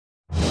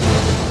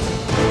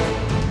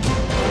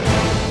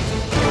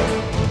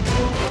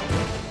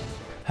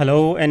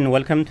Hello and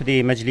welcome to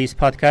the Majlis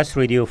podcast,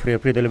 Radio Free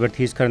April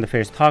Liberties current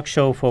affairs talk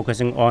show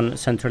focusing on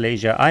Central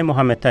Asia. I'm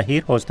Mohammed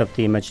Tahir, host of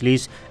the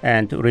Majlis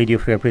and Radio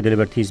Free April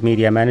Liberties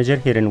media manager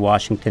here in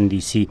Washington,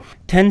 D.C.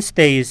 10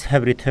 states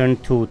have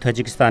returned to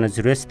Tajikistan's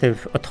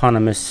restive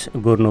autonomous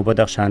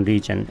Gorno-Badakhshan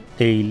region.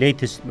 The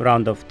latest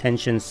round of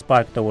tensions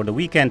sparked over the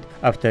weekend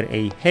after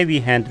a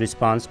heavy-hand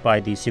response by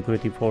the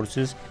security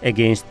forces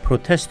against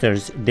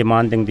protesters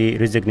demanding the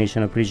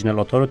resignation of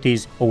regional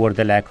authorities over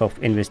the lack of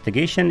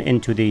investigation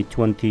into the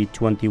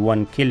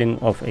 2021 killing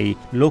of a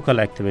local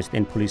activist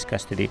in police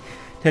custody.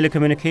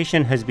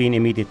 Telecommunication has been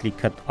immediately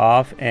cut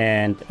off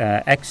and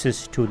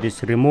access to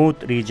this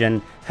remote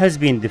region has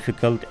been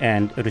difficult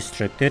and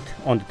restricted.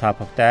 On the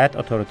top of that,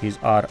 authorities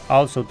are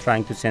also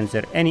trying to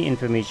censor any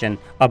information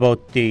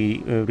about the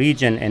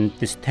region and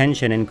this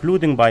tension,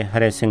 including by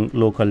harassing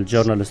local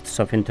journalists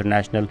of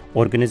international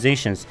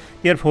organizations.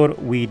 Therefore,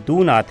 we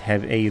do not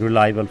have a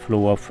reliable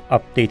flow of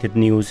updated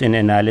news and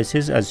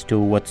analysis as to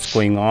what's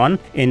going on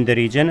in the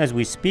region as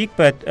we speak.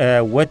 But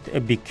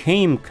what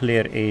became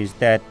clear is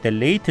that the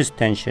latest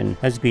tension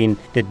has been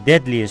the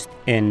deadliest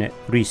in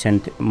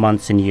recent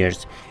months and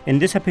years. In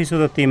this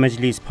episode of the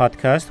Majlis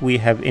podcast, we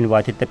have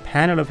invited the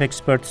panel of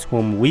experts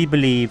whom we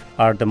believe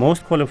are the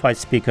most qualified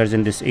speakers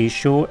in this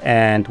issue,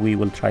 and we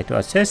will try to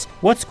assess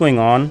what's going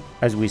on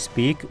as we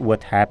speak,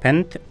 what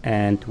happened,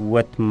 and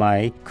what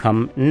might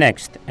come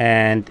next.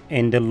 And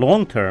in the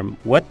long term,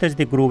 what does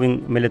the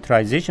growing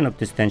militarization of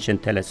this tension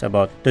tell us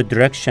about the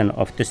direction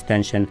of this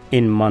tension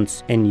in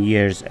months and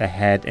years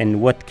ahead,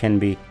 and what can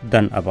be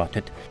done about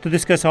it? To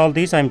discuss all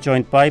these, I'm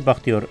joined by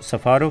Bakhtiyor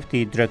Safarov,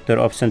 the Director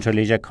of Central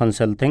Asia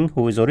Consulting,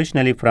 who is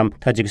originally from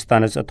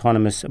Tajikistan's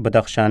Autonomous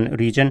Badakhshan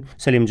region,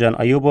 Salimjan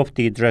Ayubov,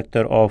 the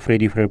Director of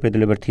Radio Free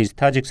Liberties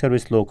Tajik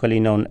Service, locally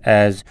known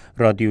as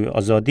Radio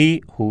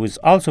Azadi, who is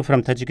also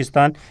from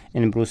Tajikistan,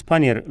 and Bruce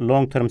Panier,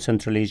 long-term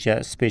Central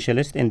Asia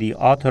specialist and the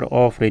author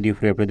of Radio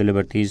Free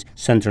Liberties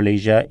Central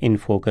Asia in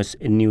Focus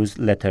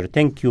newsletter.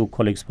 Thank you,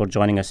 colleagues, for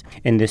joining us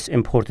in this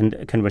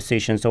important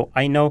conversation. So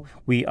I know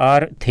we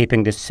are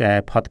taping this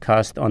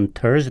podcast on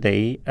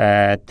Thursday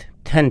at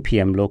 10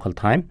 p.m. local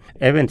time.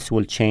 Events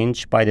will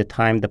change by the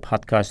time the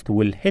podcast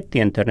will hit the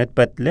internet,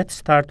 but let's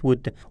start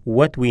with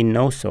what we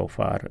know so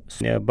far.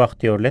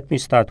 Bakhtiyor, let me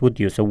start with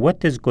you. So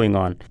what is going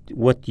on?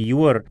 What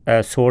your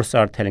sources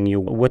are telling you,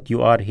 what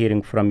you are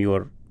hearing from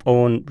your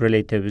own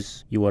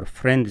relatives, your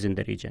friends in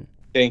the region?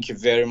 Thank you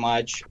very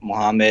much,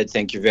 Mohammed.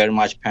 Thank you very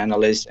much,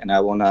 panelists. And I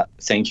want to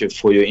thank you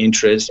for your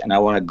interest, and I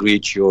want to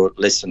greet your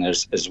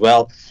listeners as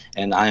well.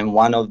 And I am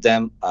one of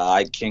them.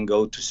 I can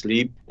go to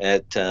sleep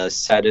at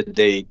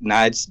Saturday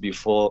nights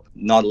before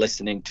not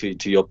listening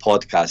to your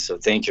podcast. So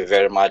thank you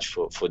very much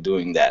for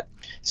doing that.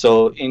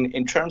 So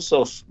in terms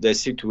of the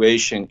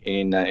situation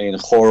in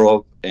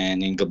Khorog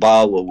and in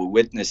Gabal, what we're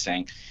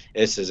witnessing,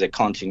 this is a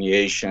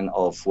continuation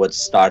of what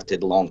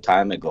started a long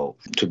time ago,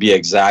 to be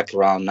exact,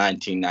 around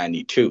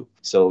 1992.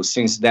 So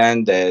since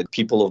then, the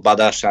people of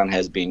Badakhshan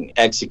has been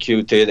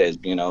executed. As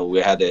you know, we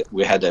had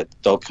a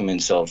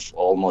documents of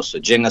almost a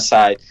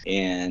genocide,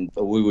 and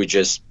we were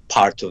just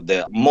part of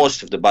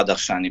most of the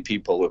Badakhshani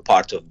people were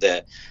part of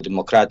the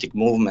democratic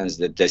movements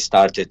that they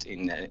started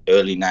in the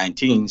early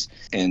 19s,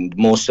 and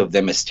most of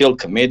them are still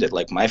committed.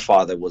 Like my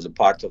father was a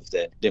part of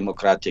the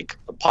Democratic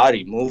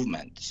Party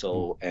movement,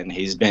 so, and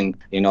he's been,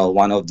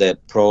 one of the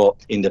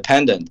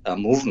pro-independent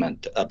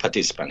movement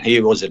participant. He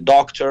was a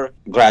doctor,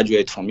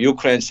 graduate from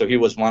Ukraine, so he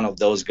was one of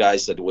those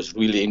guys that was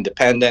really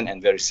independent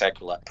and very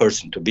secular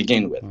person to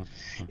begin with.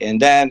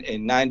 And then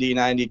in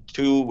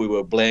 1992, we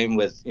were blamed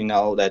with,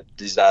 that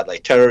these are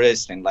like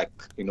terrorists, and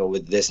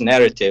with this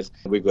narrative,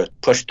 we got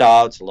pushed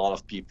out. A lot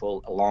of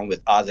people, along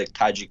with other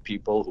Tajik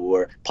people who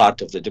were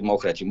part of the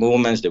democratic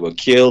movements, they were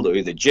killed or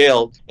either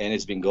jailed, and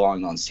it's been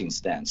going on since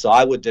then. So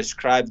I would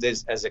describe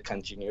this as a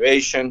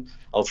continuation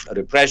of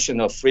repression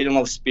of freedom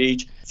of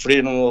speech,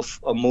 freedom of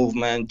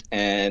movement,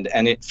 and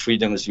any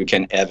freedoms you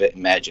can ever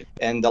imagine.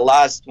 And the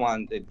last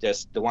one,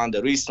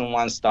 the recent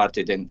one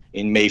started in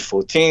May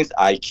 14th.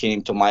 I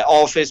came to my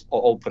office,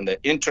 opened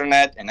the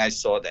internet, and I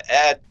saw the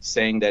ad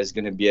saying there's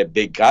going to be a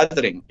big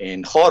gathering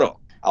in Khorog.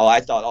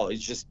 I thought,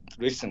 it's just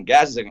recent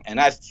gathering. And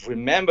I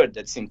remembered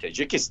that's in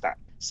Tajikistan.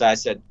 So I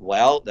said,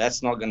 well,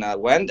 that's not going to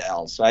win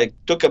else. So I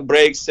took a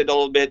break, sit a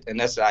little bit,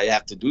 and I said, I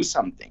have to do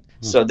something.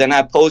 So then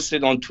I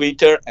posted on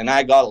Twitter, and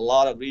I got a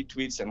lot of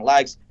retweets and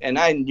likes. And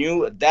I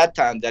knew at that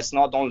time that's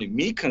not only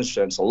me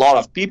concerned, a lot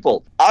of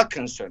people are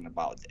concerned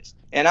about this.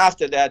 And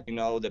after that,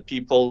 the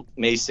people,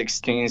 May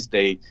 16th,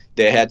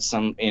 they had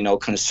some,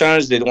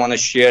 concerns they want to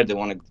share. They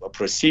want to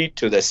proceed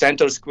to the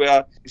center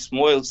square,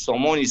 Ismail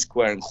Somoni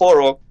Square in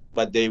Khorog,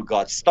 but they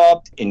got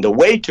stopped in the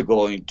way to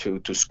go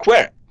into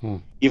square.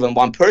 even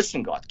one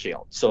person got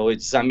killed. So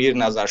it's Zamir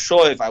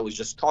Nazarshoyev. I was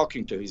just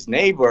talking to his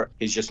neighbor.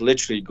 He just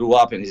literally grew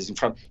up and he's in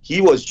front.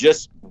 He was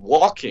just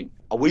walking.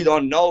 We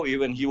don't know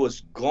even he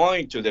was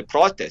going to the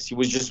protest. He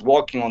was just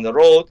walking on the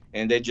road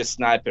and they just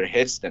sniper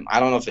hits them.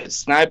 I don't know if it's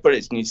sniper.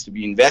 It needs to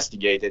be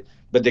investigated.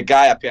 But the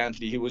guy,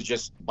 apparently, he was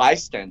just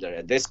bystander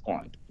at this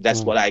point.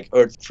 That's what I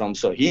heard from.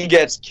 So he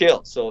gets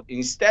killed. So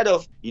instead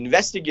of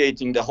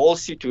investigating the whole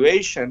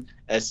situation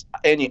as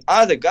any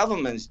other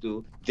governments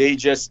do, they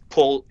just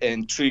pull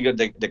and trigger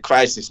the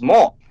crisis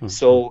more.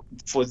 So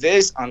for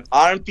this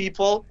unarmed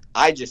people,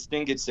 I just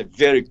think it's a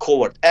very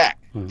coward act.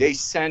 They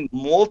send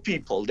more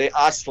people. They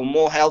ask for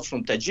more help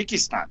from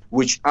Tajikistan,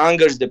 which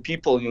angers the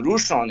people in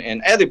Rushan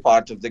and other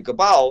part of the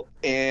Gabao.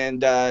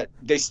 And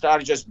they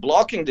start just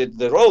blocking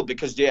the road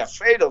because they're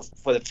afraid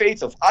for the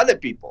fate of other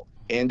people.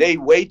 And they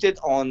waited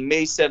on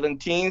May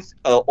 17th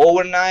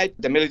overnight,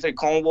 the military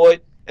convoy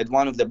at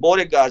one of the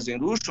border guards in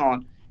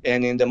Rushan.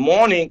 And in the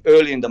morning,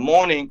 early in the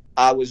morning,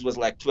 was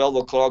like 12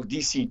 o'clock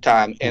DC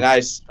time. And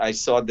I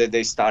saw that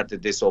they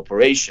started this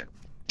operation.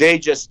 They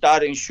just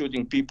started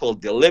shooting people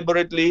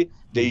deliberately.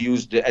 They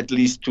used at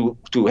least two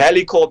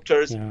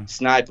helicopters.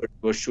 Snipers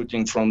were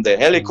shooting from the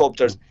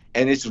helicopters.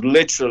 And it's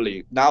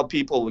literally, now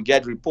people will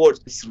get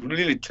reports, it's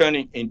really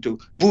turning into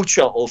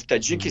Bucha of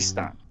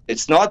Tajikistan.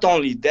 It's not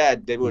only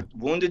that, there were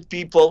wounded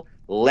people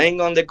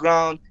laying on the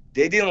ground.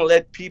 They didn't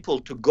let people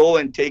to go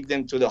and take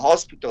them to the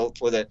hospital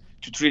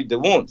to treat the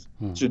wounds.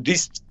 So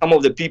some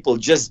of the people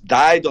just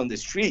died on the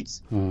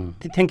streets.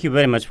 Thank you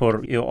very much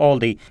for all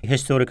the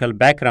historical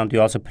background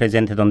you also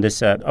presented on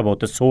this about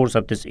the source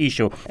of this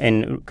issue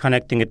and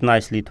connecting it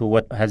nicely to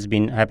what has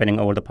been happening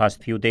over the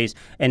past few days.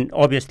 And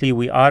obviously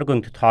we are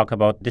going to talk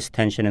about this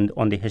tension and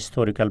on the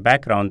historical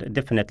background,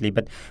 definitely.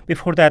 But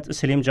before that,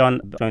 Salim John,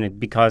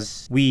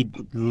 because we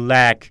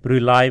lack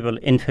reliable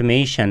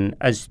information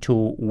as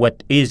to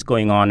what is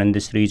going on in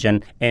this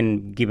region,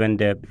 and given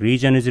the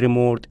region is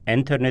remote,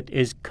 internet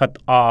is cut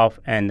off,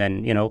 and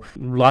then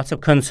lots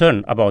of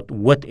concern about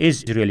what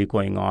is really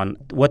going on.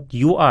 What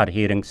you are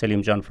hearing,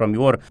 Salim John, from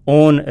your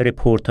own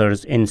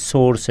reporters and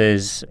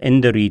sources in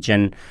the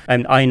region,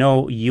 and I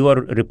know your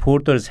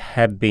reporters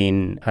have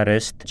been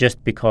harassed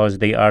just because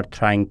they are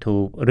trying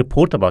to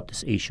report about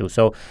this issue.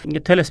 So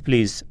tell us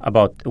please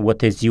about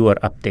what is your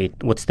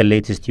update, what's the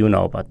latest you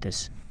know about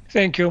this.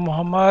 Thank you,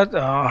 Muhammad.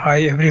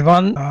 Hi,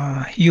 everyone.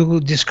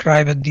 You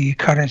described the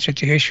current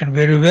situation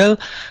very well.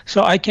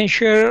 So I can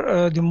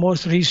share the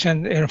most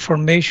recent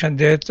information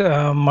that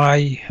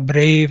my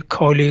brave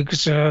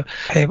colleagues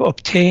have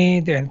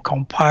obtained and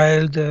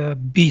compiled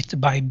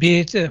bit by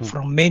bit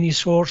from many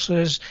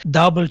sources,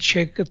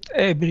 double-checked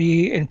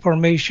every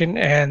information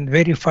and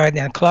verified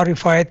and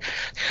clarified.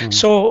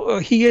 So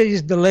here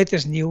is the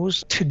latest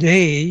news.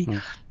 Today,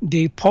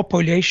 the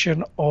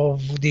population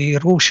of the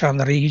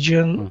Rushan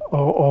region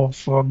of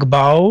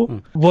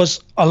Gbao was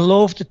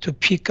allowed to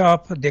pick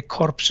up the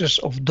corpses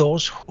of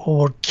those who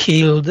were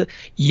killed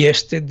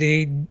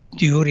yesterday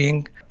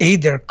during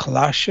either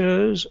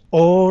clashes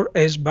or,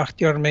 as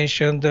Bakhtiar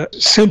mentioned,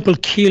 simple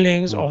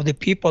killings of the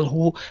people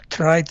who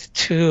tried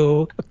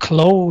to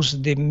close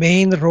the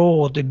main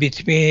road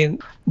between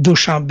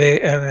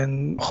Dushanbe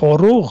and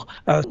Khorugh.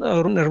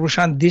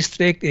 Rushan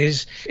district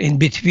is in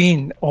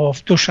between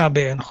of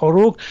Dushanbe and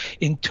Khorugh.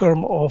 In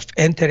terms of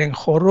entering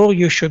Khorugh,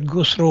 you should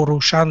go through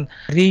Rushan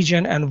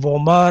region and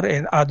Vomar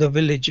and other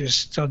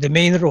villages. So the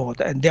main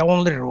road and the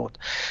only road.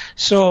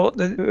 So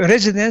the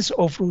residents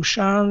of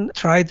Rushan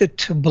tried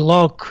to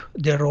block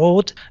the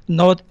road,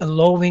 not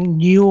allowing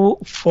new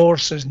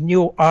forces,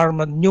 new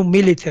armed, new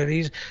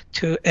militaries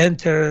to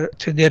enter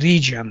to the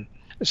region.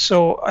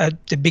 So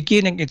at the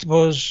beginning it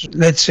was,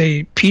 let's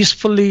say,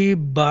 peacefully,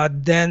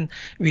 but then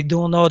we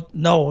do not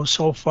know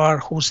so far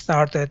who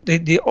started.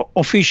 The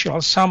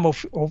officials, some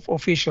of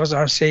officials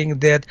are saying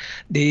that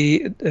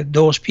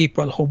those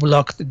people who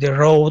blocked the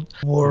road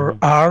were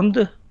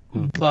armed.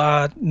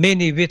 But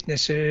many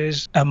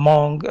witnesses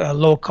among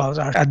locals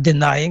are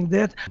denying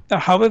that.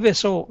 However,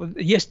 so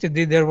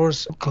yesterday there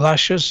was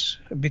clashes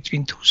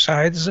between two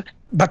sides.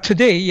 But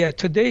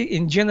today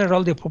in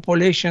general, the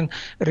population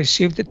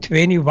received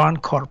 21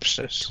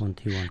 corpses.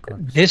 21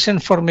 corpses. This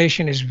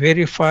information is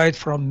verified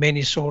from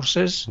many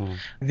sources,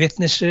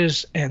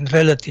 witnesses and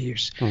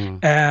relatives.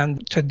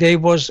 And today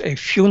was a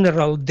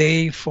funeral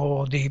day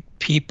for the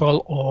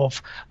people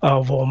of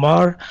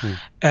Vomar.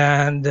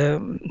 And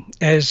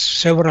as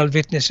several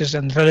witnesses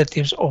and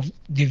relatives of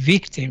the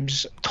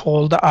victims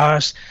told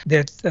us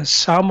that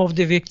some of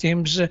the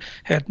victims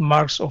had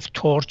marks of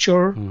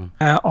torture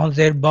on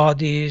their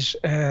bodies,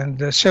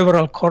 and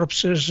several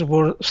corpses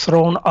were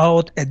thrown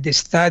out at the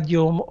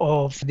stadium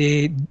of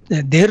the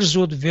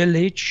Derzud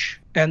village,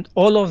 and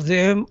all of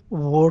them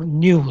were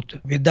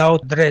nude,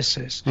 without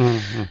dresses.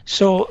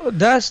 So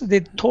that's the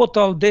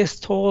total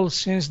death toll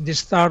since the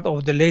start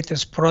of the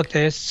latest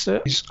protests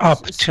is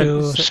up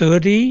to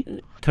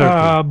 30.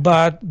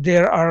 But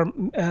there are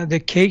the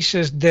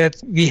cases that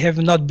we have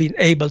not been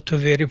able to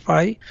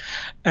verify,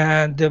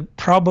 and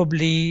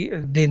probably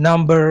the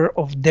number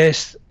of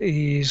deaths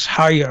is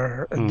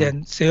higher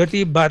than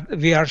 30, but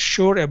we are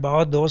sure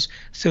about those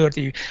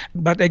 30.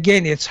 But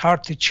again, it's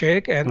hard to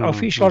check, and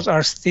officials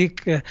are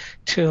stick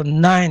to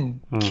 9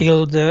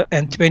 killed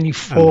and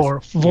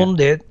 24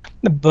 wounded.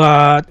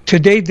 But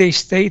today they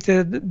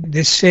stated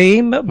the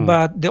same,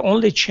 but the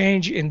only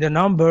change in the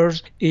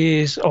numbers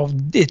is of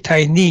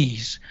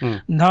detainees.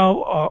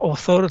 Now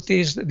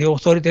the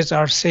authorities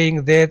are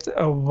saying that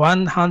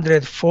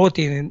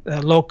 114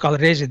 local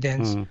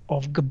residents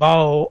of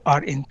Gbao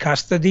are in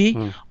custody,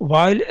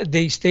 while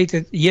they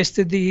stated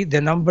yesterday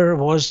the number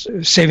was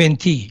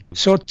 70.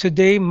 So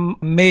today,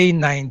 May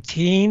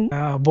 19,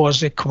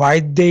 was a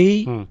quiet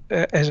day,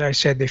 as I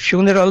said, the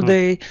funeral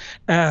day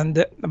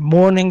and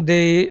mourning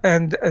day,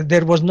 and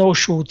there was no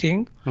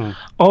shooting.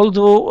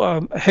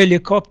 Although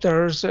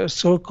helicopters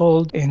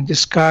circled in the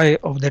sky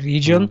of the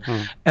region,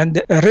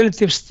 and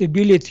relative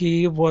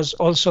stability was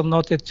also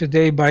noted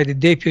today by the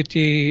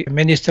Deputy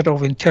Minister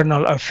of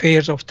Internal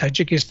Affairs of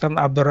Tajikistan,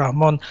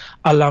 Abdurrahman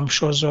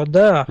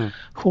Alamshozada,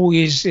 who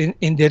is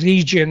in the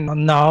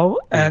region now,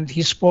 and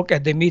he spoke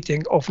at the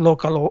meeting of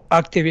local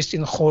activists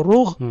in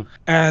Khorugh,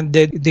 and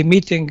the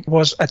meeting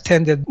was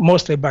attended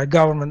mostly by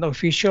government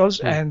officials,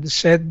 and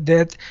said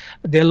that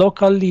the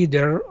local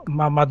leader,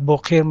 Mamad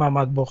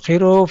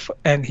Bokhirov,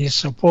 and his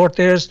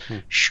supporters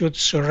should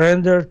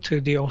surrender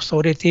to the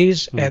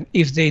authorities, and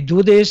if they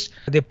do this,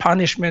 the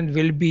punishment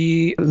will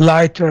be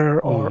lighter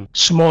or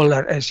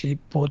smaller, as he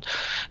put.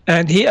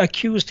 And he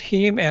accused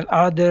him and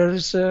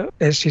others,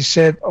 as he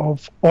said,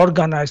 of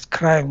organized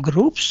crime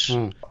groups,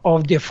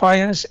 of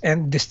defiance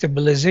and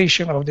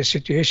destabilization of the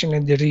situation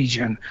in the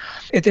region.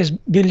 It is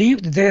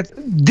believed that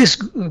these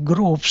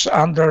groups,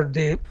 under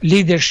the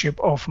leadership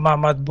of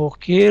Mamad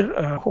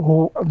Bokhir,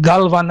 who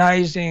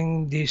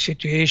galvanizing the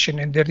situation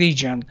in the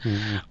region.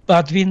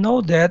 But we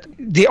know that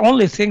the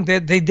only thing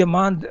that they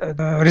demand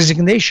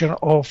resignation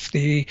of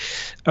the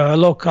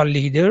local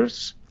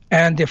leaders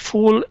and the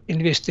full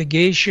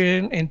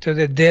investigation into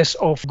the death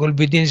of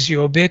Gulbiddin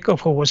Ziyobekov,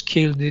 who was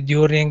killed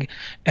during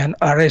an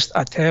arrest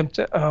attempt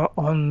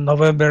on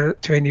November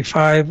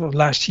 25 of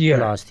last year.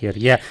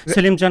 Yeah.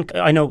 Salim Jan,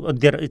 I know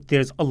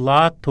there's a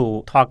lot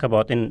to talk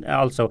about, and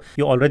also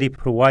you already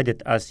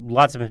provided us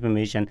lots of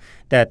information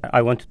that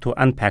I wanted to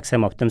unpack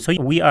some of them. So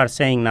we are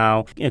saying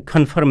now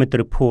confirmed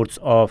reports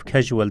of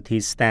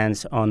casualties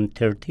stands on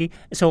 30.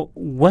 So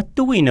what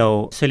do we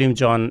know, Salim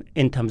Jan,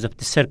 in terms of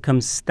the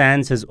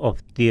circumstances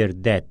of their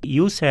death?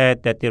 You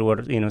said that there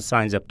were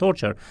signs of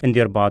torture in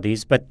their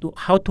bodies, but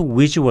how to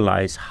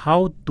visualize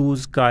how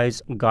those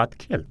guys got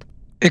killed?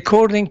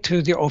 According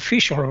to the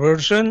official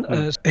version,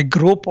 a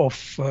group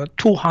of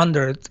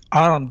 200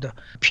 armed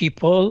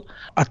people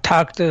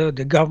attacked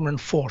the government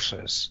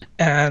forces.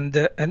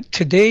 And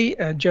today,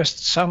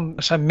 just some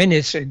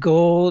minutes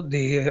ago,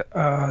 the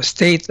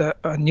state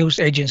news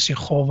agency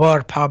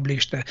Khobar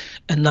published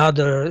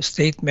another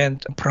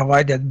statement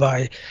provided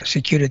by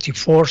security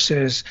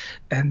forces,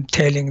 and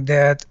telling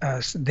that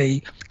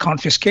they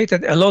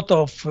confiscated a lot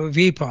of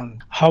weapons.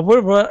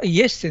 However,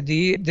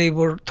 yesterday they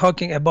were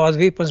talking about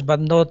weapons, but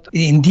not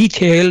in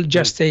detail,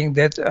 just saying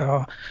that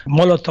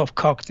Molotov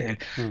cocktail.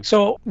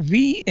 So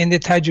we in the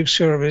Tajik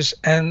service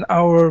and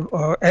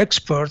our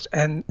experts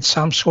and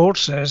some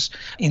sources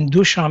in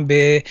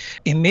Dushanbe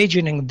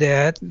imagining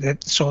that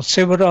so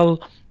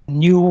several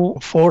new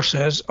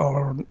forces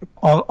or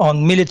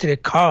on military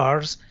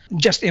cars,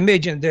 just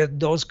imagine that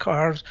those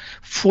cars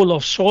full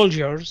of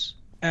soldiers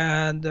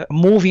and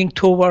moving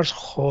towards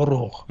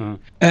Khorugh.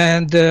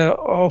 And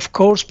of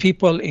course,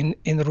 people in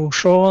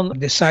Rushon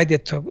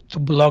decided to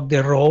block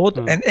the road.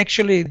 And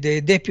actually, the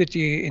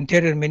Deputy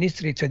Interior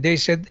Ministry today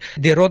said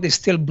the road is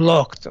still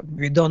blocked.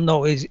 We don't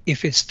know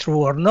if it's true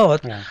or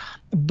not.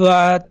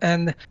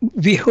 And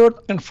we heard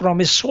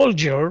from a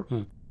soldier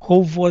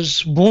who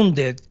was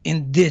wounded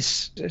in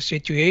this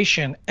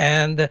situation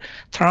and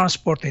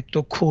transported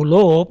to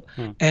Kulob,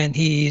 and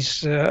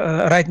he's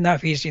right now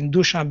he's in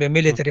Dushanbe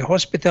Military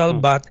Hospital,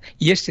 but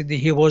yesterday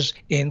he was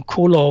in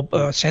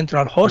Kulob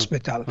Central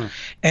Hospital,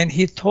 and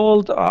he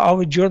told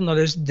our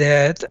journalists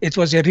that it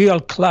was a real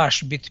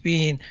clash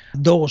between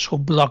those who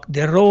blocked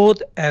the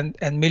road and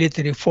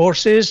military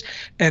forces,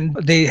 and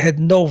they had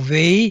no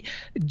way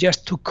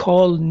just to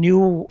call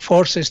new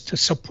forces to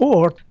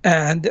support,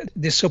 and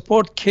the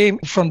support came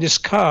from the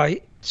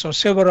sky. So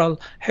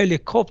several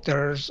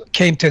helicopters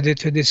came to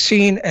the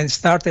scene and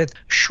started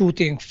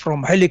shooting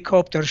from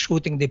helicopters,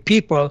 shooting the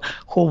people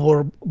who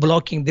were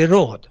blocking the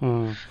road.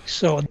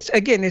 So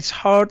again, it's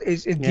hard,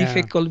 it's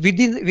difficult. We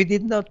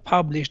did not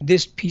publish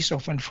this piece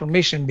of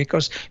information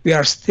because we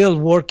are still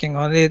working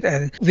on it,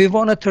 and we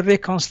wanted to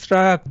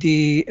reconstruct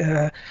the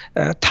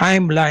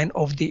timeline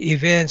of the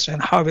events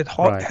and how it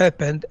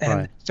happened.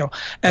 And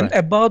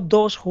about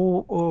those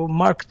who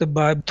marked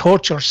by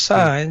torture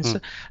signs,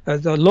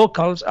 the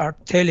locals are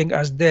telling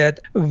us that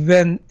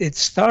when it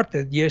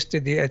started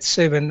yesterday at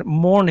 7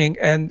 morning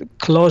and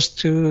close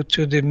to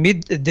the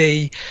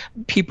midday,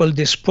 people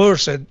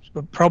dispersed,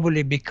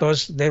 probably because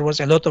there was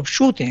a lot of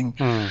shooting.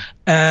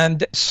 And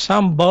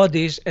some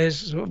bodies,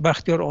 as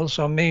Bakhtiar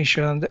also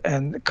mentioned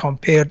and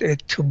compared it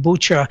to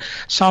Bucha,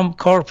 some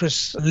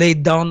corpses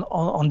laid down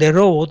on the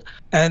road.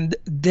 And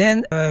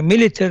then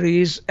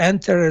militaries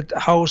entered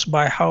house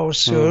by house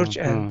search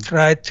and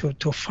tried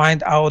to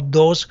find out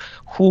those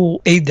who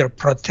either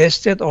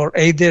protested or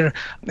either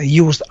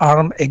used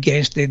arms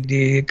against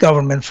the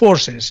government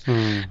forces.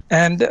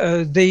 And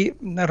they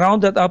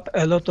rounded up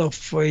a lot of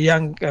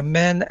young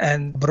men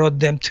and brought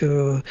them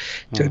to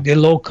the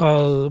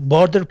local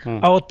border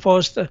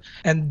outpost.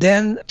 And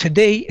then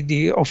today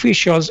the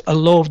officials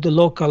allowed the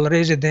local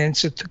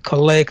residents to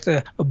collect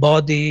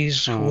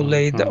bodies who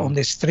laid on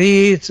the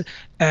streets.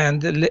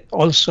 And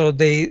also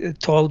they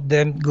told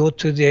them, go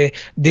to the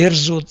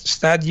Derzut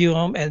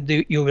Stadium and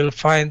you will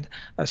find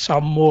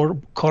some more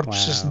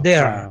corpses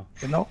there,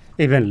 you know.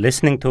 Even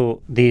listening to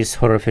these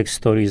horrific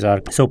stories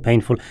are so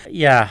painful.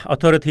 Yeah,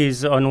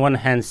 authorities on one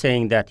hand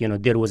saying that,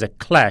 there was a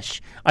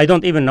clash. I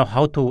don't even know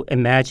how to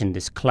imagine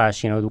this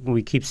clash.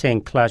 We keep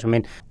saying clash. I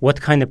mean,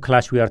 what kind of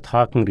clash we are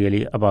talking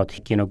really about?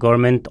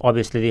 Government,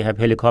 obviously they have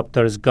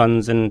helicopters,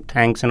 guns and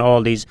tanks and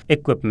all these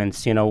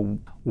equipments,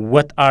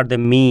 What are the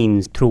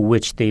means through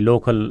which the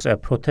local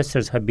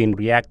protesters have been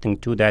reacting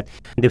to that?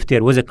 And if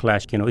there was a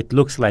clash, it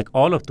looks like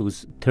all of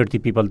those 30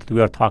 people that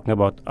we are talking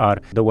about are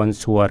the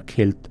ones who are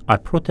killed are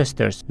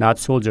protesters, not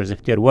soldiers.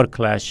 If there were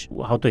clash,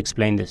 how to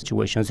explain the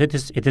situations? It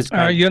is.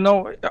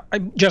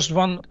 Just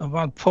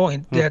one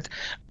point that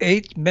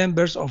 8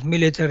 members of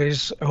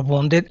militaries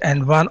wounded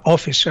and 1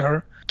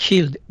 officer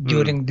killed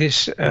during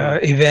this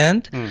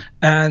event,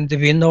 and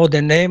we know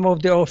the name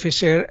of the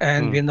officer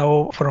and we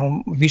know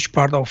from which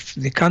part of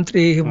the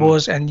country he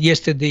was, and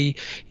yesterday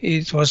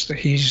it was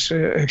his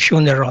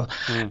funeral.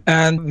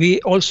 And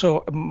we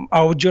also,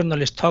 our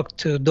journalists talked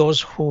to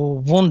those who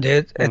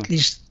wounded, at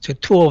least to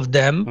 2 of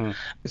them.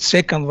 The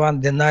second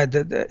one denied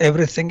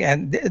everything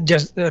and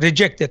just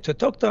rejected to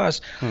talk to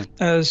us.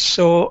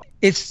 So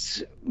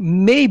it's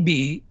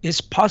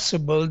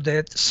possible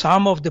that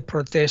some of the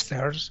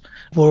protesters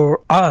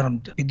were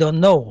armed. We don't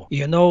know,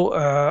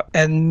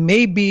 and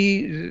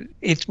maybe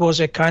it was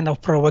a kind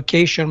of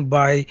provocation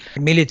by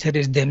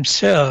militaries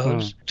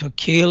themselves to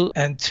kill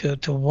and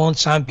to wound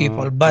some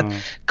people. But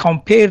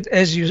compared,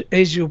 as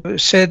you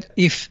said,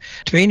 if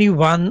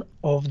 21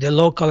 of the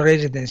local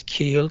residents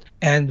killed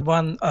and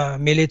 1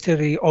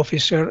 military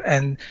officer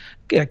and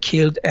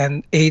killed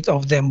and 8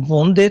 of them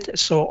wounded.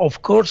 So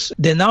of course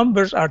the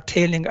numbers are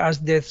telling us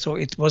that so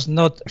it was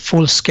not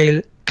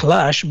full-scale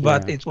clash,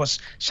 but it was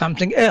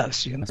something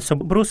else. So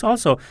Bruce,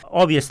 also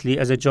obviously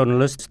as a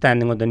journalist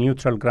standing on the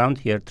neutral ground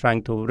here,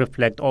 trying to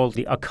reflect all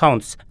the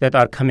accounts that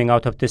are coming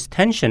out of this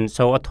tension,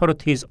 so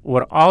authorities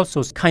were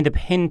also kind of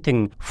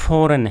hinting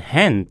foreign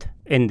hand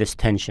in this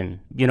tension.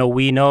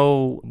 We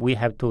know we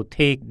have to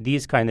take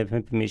these kind of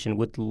information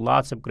with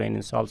lots of grain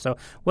of salt. So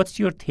what's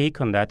your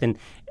take on that? And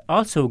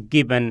also,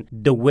 given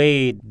the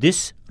way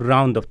this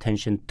round of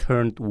tension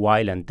turned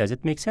violent, does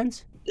it make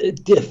sense?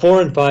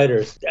 Foreign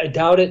fighters, I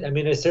doubt it. I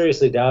mean, I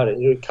seriously doubt it.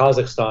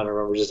 Kazakhstan, I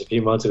remember just a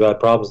few months ago, had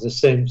problems. The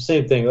same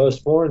thing. Those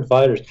foreign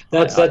fighters.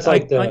 That's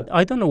like the.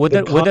 I don't know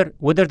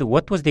whether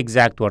what was the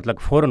exact word, like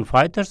foreign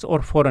fighters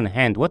or foreign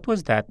hand. What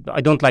was that?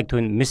 I don't like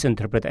to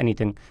misinterpret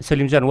anything.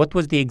 Salimjan, what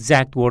was the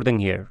exact wording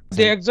here?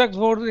 The exact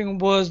wording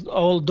was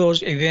all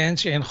those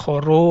events in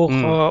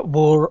Khorugh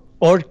were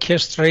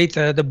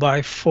orchestrated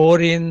by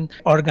foreign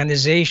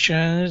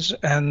organizations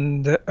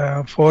and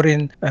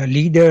foreign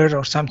leaders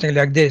or something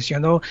like this.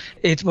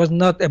 It was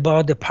not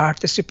about the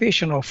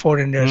participation of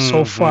foreigners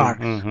so far,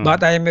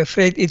 but I am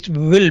afraid it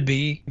will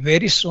be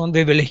very soon.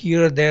 We will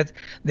hear that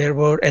there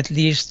were at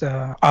least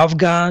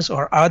Afghans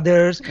or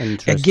others.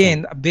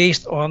 Again,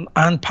 based on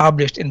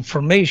unpublished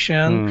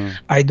information.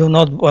 I do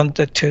not want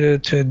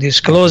to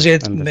disclose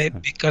it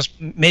because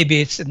maybe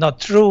it's not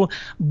true,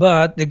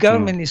 but the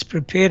government is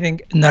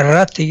preparing a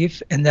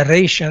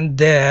narration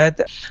that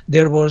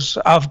there was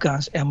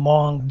Afghans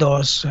among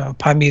those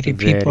Pamiri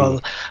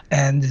people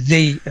and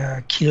they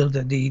killed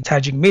the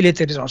Tajik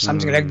militaries or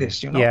something like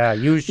this. Yeah,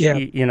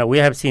 usually, we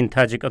have seen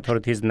Tajik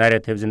authorities'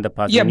 narratives in the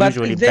past. Yeah, but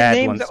usually they bad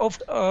named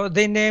ones.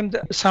 They named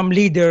some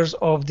leaders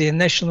of the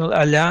National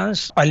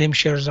Alliance, Alim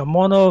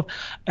Sherzamonov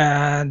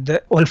and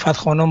Ulfat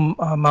Khanum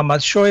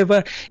Mamad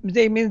Shoeva.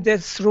 They mean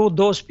that through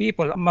those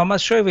people, Mamad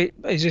Shoeva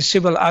is a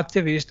civil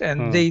activist,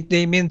 and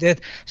they mean that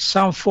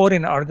some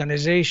foreign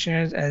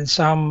organizations and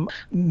some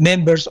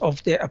members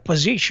of the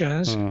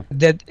oppositions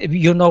that,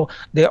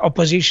 the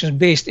opposition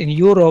based in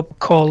Europe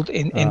called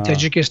in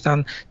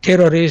Tajikistan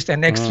terrorist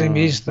and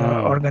extremist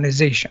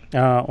organization.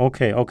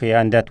 Okay,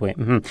 and that way.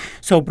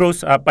 So,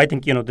 Bruce, I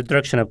think, the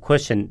direction of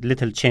question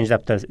little changed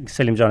after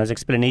Salimjan's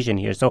explanation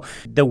here. So,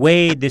 the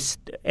way this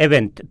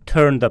event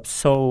turned up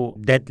so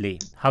deadly,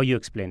 how you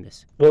explain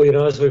this?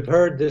 Well, as we've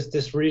heard,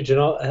 this region,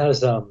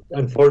 has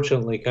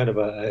unfortunately kind of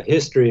a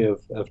history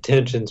of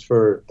tensions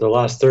for the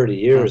last 30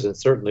 years, and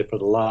certainly for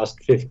the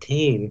last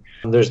 15.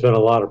 There's been a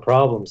lot of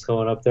problems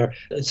going up there.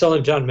 So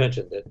like John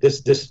mentioned, that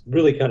this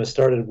really kind of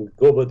started with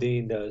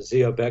Gulbiddin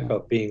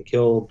Ziyobekov being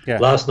killed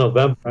last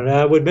November. And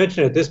I would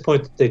mention at this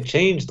point that they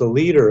changed the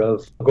leader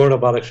of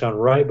Gorno-Badakhshan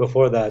right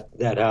before that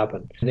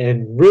happened.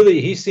 And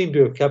really, he seemed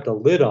to have kept a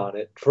lid on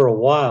it for a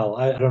while.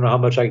 I don't know how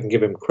much I can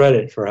give him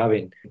credit for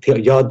having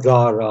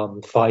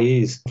Yadgar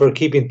Faiz for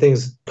keeping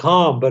things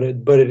calm, but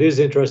it is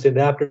interesting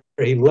that after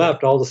he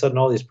left, all of a sudden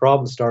all these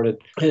problems started,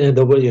 and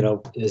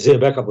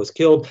Ziyobekov was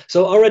killed.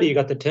 So already you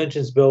got the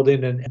tensions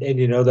building, and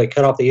they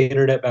cut off the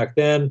internet back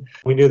then.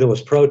 We knew there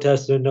was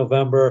protests in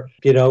November.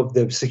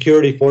 The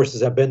security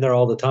forces have been there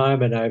all the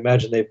time, and I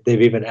imagine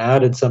they've even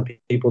added some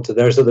people to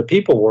there. So the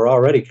people were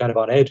already kind of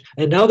on edge,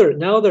 and now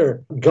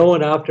they're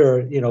going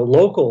after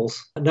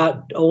locals,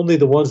 not only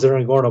the ones that are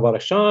in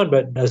Gorno-Badakhshan,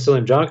 but as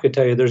Salim John could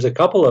tell you, there's a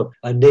couple of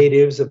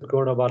natives of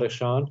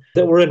Gorno-Badakhshan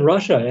that were in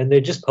Russia, and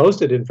they just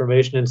posted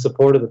information in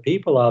support of the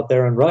people out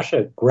there, and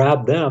Russia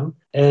grabbed them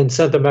and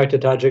sent them back to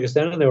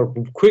Tajikistan, and they were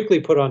quickly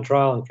put on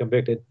trial and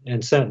convicted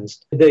and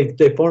sentenced. They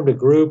formed a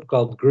group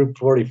called Group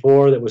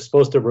 44 that was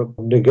supposed to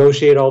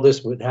negotiate all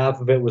this.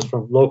 Half of it was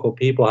from local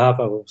people, half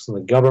of it was from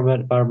the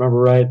government, if I remember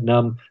right.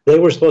 And they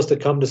were supposed to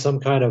come to some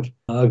kind of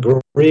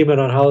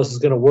agreement on how this is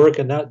going to work,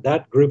 and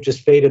that group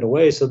just faded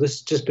away. So this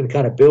has just been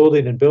kind of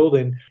building and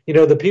building.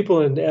 The people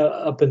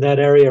up in that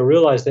area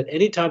realize that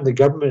anytime the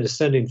government is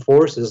sending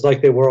forces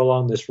like they were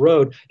along this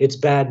road, it's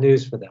bad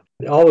news for them.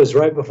 Always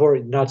right before,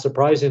 not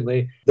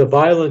surprisingly, the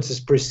violence is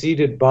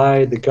preceded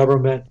by the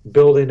government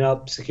building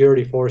up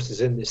security forces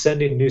and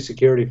sending new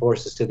security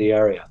forces to the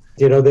area.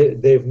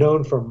 They've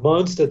known for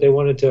months that they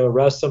wanted to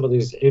arrest some of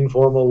these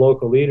informal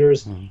local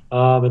leaders,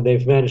 and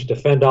they've managed to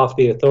fend off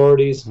the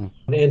authorities.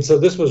 And so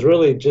this was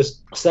really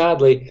just,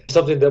 sadly,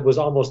 something that was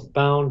almost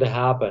bound to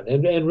happen.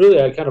 And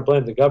really, I kind of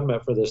blame the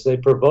government for this. They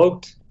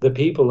provoked the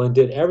people and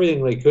did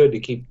everything they could to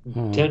keep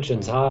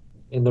tensions high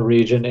in the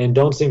region, and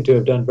don't seem to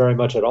have done very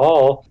much at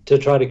all to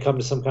try to come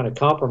to some kind of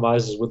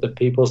compromises with the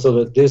people so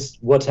that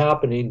what's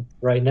happening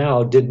right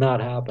now did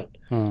not happen.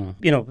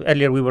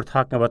 Earlier we were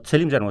talking about,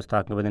 Salim Jan was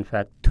talking about, in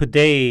fact,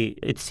 today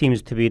it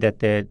seems to be that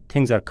the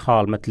things are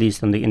calm, at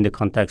least in the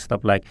context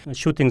of like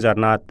shootings are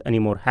not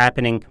anymore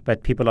happening,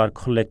 but people are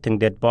collecting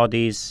dead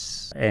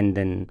bodies. And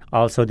then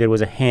also there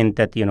was a hint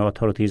that,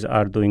 authorities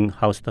are doing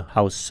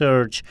house-to-house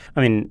search.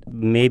 I mean,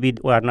 maybe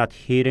we are not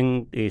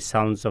hearing the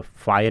sounds of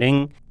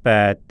firing,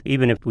 but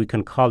even if we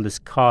can call this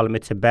calm,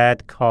 it's a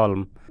bad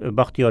calm.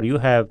 Bakhtiar, you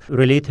have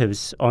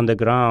relatives on the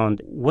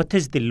ground. What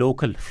is the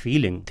local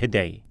feeling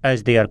today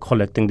as they are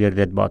collecting their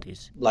dead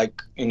bodies?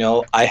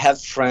 I have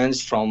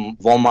friends from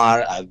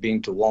Womar. I've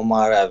been to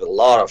Womar. I have a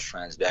lot of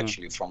friends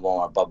actually from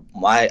Womar. But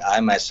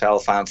I'm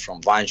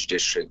from Vanj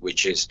district,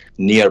 which is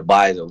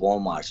nearby the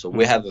Womar. So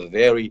we have a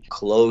very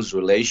close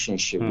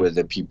relationship with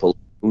the people.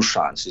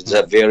 Rushans. It's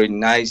a very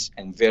nice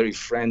and very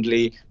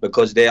friendly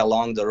because they're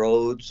along the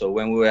road. So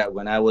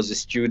when I was a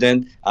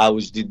student,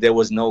 there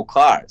was no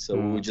car. So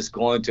we would just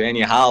go into any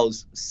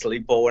house,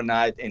 sleep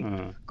overnight,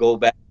 and go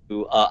back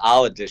to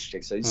our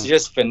district. So it's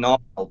just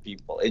phenomenal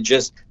people.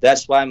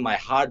 That's why my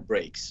heart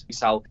breaks. It's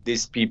how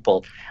these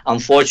people,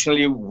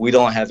 unfortunately, we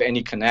don't have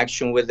any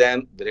connection with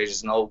them. There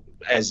is no,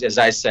 as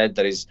I said,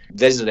 this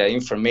is the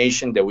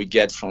information that we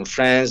get from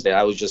friends. That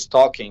I was just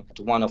talking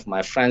to one of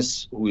my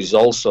friends who is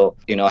also,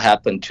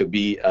 happened to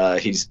be,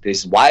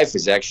 his wife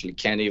is actually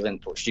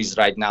she's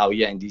right now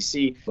here in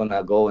DC.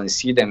 Gonna go and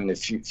see them in a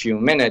few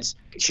minutes.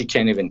 She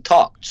can't even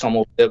talk. Some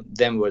of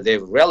them were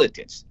their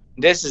relatives.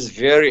 This is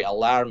very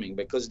alarming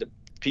because the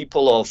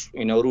people of,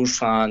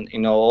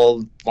 Rushan,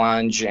 Old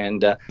Vanj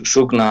and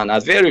Shuknan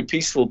are very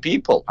peaceful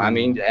people. I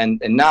mean, and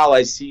now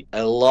I see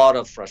a lot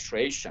of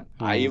frustration.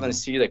 I even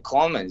see the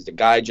comments. The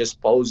guy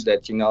just posed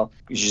that,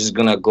 he's just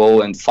going to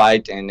go and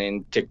fight and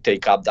then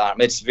take up the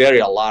arm. It's very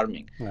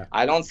alarming. Yeah.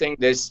 I don't think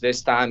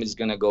this time is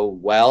going to go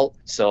well.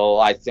 So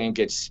I think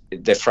it's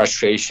the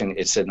frustration.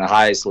 It's at the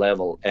highest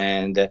level.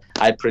 And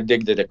I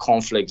predict that the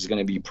conflict is going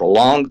to be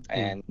prolonged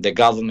and the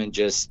government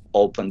just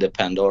opened the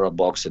Pandora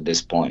box at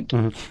this point.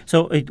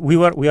 So we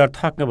are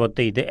talking about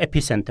the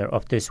epicenter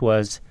of this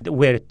was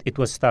where it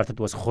was started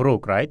was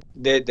Khorog, right?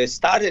 They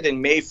started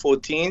in May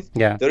 14th.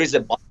 Yeah. There is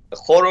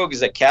Khorog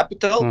is a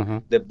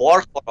capital. The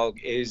Bar Khorog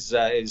is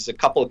a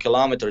couple of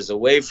kilometers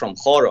away from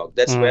Khorog.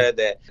 That's where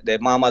the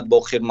Mamad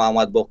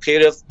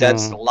Bokhirov,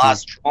 that's the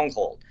last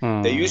stronghold.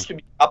 There used to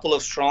be a couple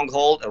of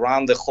strongholds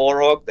around the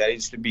Khorog. There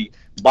used to be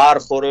Bar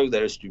Khorog,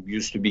 there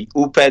used to be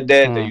Upede,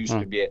 there used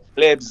to be a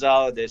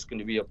Plebzau, there's going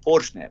to be a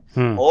Porshnev.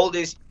 All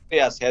these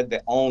areas had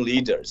their own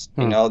leaders.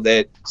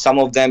 That some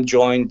of them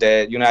joined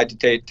the United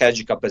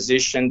Tajik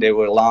opposition. They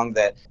were along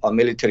the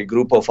military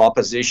group of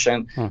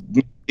opposition.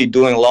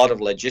 doing a lot of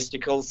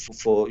logistical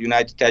for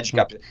United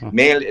Tajik.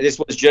 Mainly, this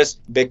was just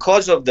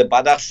because of the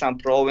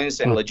Badakhshan province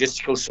and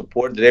logistical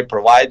support they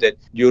provided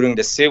during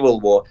the civil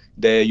war.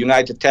 The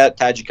United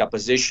Tajik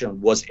opposition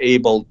was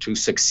able to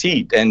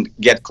succeed and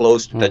get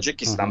close to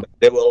Tajikistan.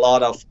 There were a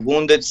lot of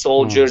wounded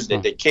soldiers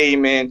that they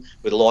came in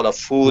with a lot of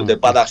food. The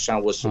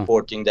Badakhshan was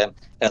supporting them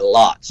a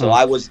lot. So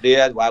I was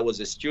there. I was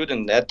a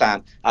student at that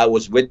time. I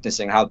was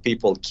witnessing how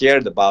people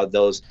cared about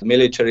those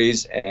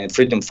militaries and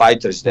freedom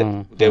fighters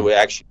that they were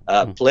actually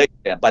playing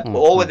there. But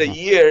over the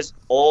years,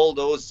 all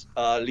those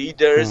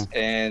leaders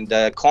and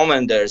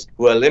commanders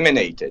were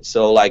eliminated.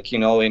 So like,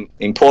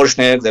 in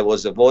Porshnev, there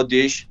was a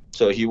Vodish.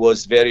 So he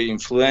was very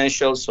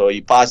influential. So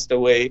he passed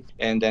away.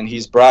 And then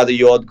his brother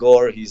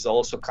Yodgor, he's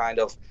also kind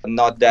of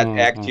not that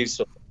active.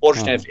 So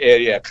Porshnev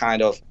area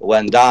kind of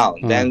went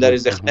down. Then there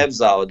is the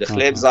Khleb. The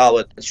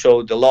Khleb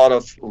showed a lot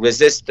of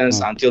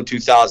resistance until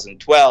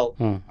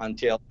 2012,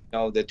 until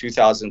the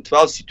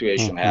 2012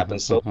 situation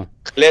happened. So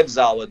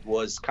Khleb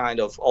was kind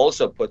of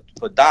also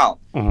put down.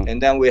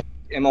 And then we have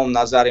Imam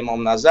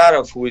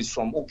Nazarov, who is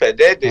from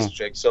UPD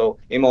district. So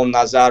Imam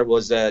Nazar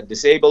was a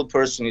disabled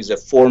person. He's a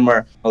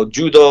former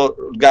judo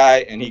guy,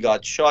 and he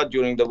got shot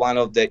during one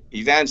of the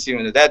events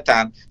even at that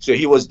time. So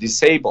he was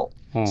disabled.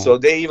 So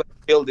they even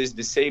killed these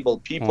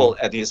disabled people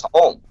at his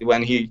home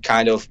when he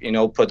kind of,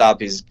 put up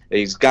his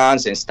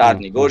guns and start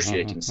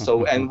negotiating.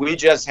 So, and we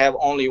just have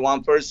only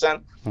one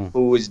person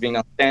who is being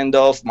a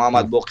standoff,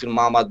 Mamad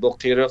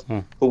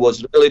Bokhirov, who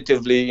was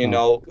relatively,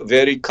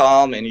 very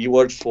calm, and he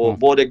worked for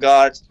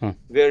bodyguards.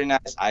 Very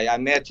nice. I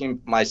met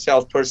him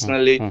myself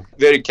personally,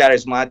 very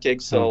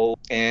charismatic. So,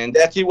 and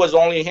that he was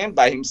only him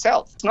by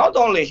himself. It's not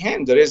only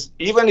him. There is,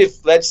 even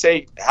if, let's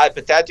say,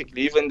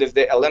 hypothetically, even if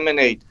they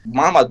eliminate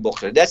Mamad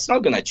Bokhirov, that's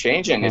not going to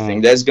change anything.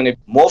 There's going to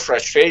be more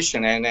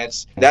frustration, and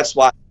that's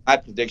why my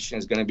prediction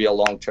is going to be a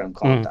long-term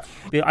contact.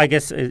 I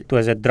guess it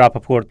was a drop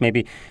of word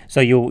maybe.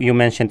 So you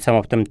mentioned some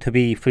of them to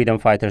be freedom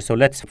fighters. So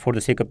let's, for the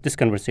sake of this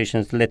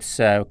conversation, let's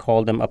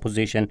call them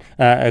opposition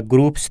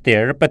groups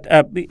there. But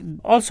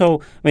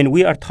also,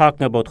 we are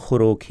talking about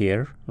Khuruk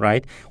here,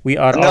 right? We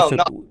are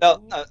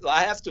No,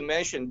 I have to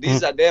mention,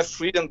 these are their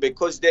freedom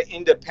because they're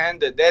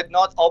independent. They're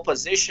not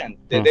opposition.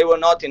 They were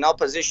not in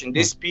opposition.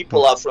 These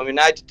people are from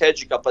United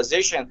Tajik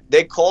opposition.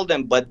 They call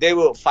them, but they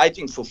were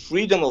fighting for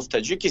freedom of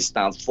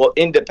Tajikistan, for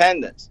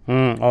independence.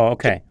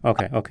 Okay.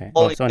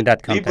 Also in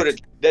that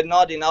context. They're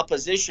not in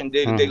opposition.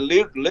 They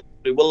literally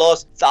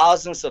lost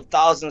thousands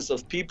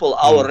of people,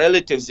 our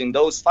relatives, in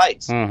those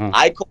fights.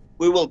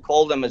 We will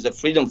call them as a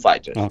freedom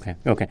fighters.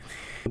 Okay.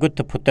 Good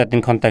to put that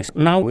in context.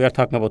 Now we are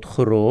talking about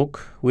Khuruk,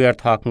 we are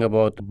talking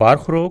about Bar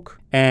Khuruk,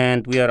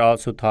 and we are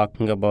also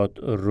talking about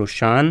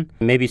Rushan.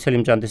 Maybe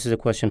Salimjan, this is a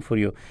question for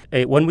you.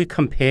 When we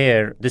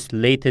compare this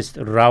latest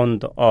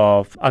round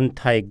of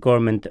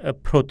anti-government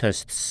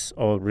protests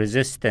or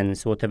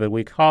resistance, whatever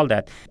we call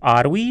that,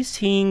 are we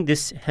seeing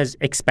this has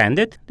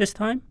expanded this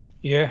time?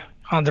 Yeah.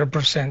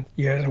 100%,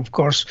 yeah, of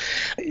course.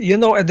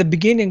 At the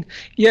beginning,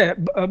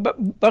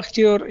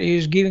 Bakhtiar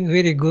is giving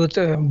very good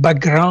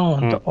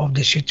background of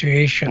the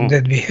situation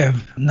that we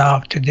have now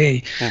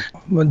today.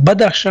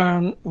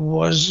 Badakhshan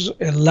was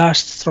a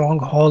last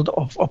stronghold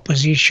of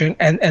opposition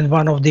and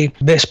one of the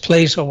best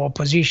place of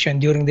opposition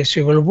during the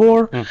civil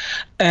war.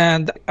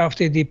 And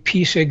after the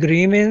peace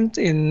agreement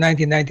in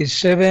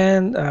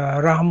 1997,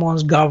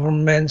 Rahmon's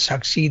government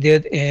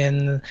succeeded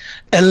in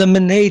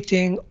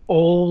eliminating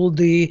all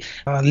the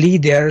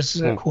leaders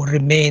who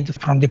remained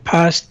from the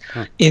past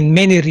in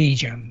many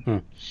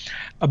regions.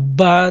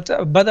 But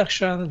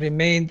Badakhshan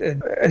remained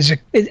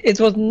it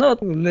was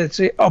not, let's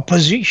say,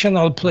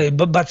 oppositional place,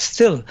 but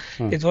still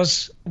it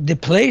was the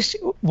place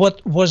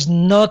what was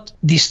not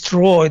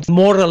destroyed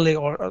morally,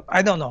 or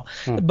I don't know.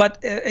 But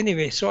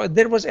anyway, so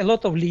there was a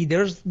lot of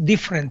leaders,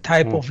 different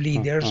type of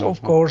leaders.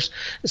 Of course,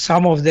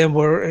 some of them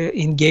were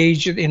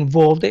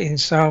involved in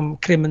some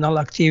criminal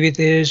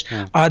activities,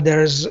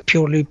 others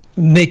purely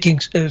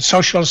making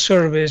social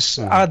service,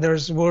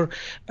 others were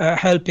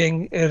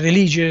helping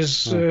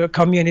religious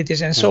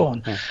communities and so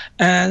on.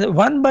 And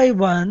one by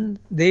one,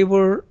 they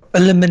were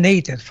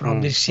eliminated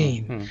from the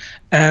scene.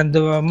 And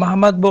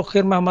Mamad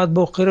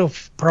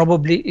Bokhirov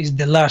probably is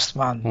the last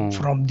one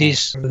from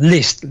this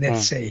list,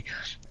 let's say.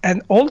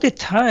 And all the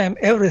time,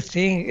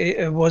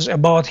 everything was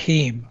about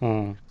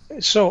him.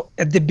 So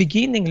at the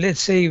beginning,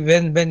 let's say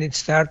when it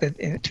started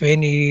in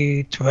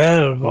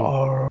 2012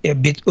 or a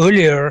bit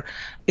earlier,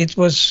 it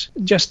was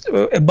just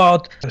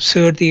about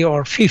 30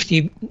 or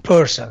 50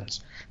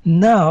 persons.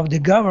 Now the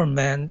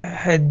government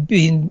had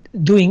been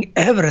doing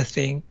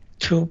everything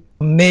to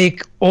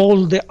make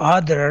all the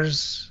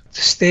others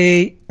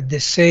stay at the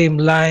same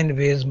line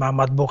with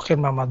Mamad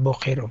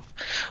Bokhirov.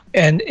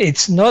 And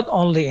it's not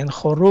only in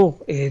Khuruk,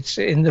 it's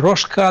in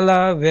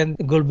Roshkala when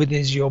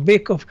Gulbiddin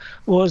Ziyobekov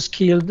was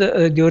killed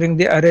during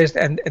the arrest,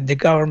 and the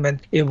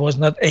government was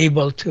not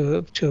able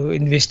to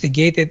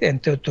investigate it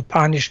and to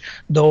punish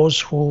those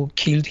who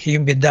killed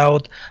him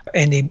without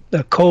any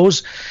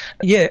cause.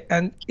 Yeah,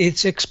 and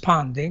it's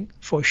expanding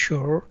for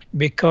sure,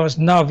 because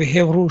now we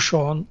have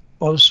Rushan,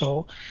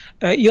 also.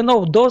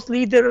 Those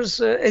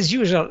leaders, as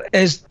usual,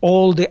 as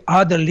all the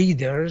other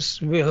leaders,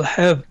 will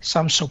have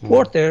some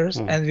supporters,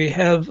 and we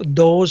have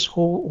those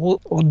who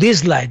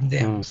dislike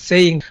them,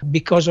 saying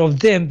because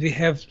of them we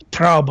have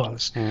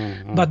troubles.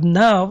 But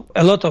now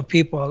a lot of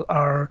people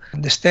are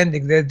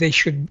understanding that they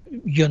should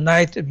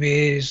unite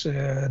with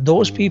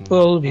those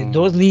people, with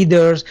those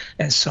leaders,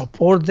 and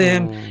support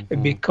them,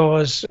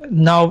 because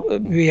now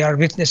we are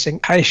witnessing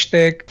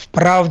hashtag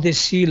Pravda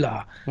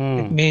Sila.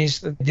 It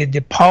means that the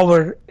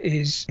power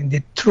is in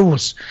the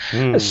truth.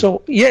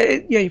 So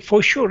yeah,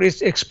 for sure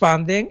it's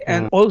expanding,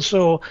 and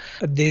also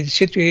the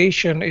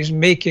situation is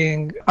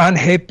making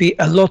unhappy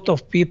a lot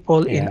of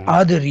people in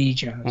other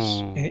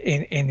regions,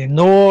 in the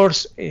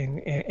north,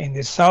 in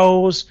the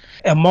south,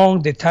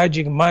 among the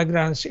Tajik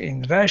migrants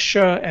in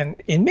Russia, and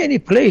in many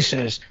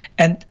places.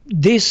 And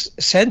this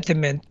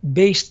sentiment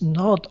based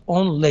not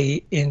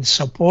only in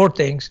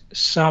supporting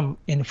some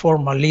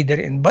informal leader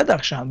in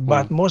Badakhshan,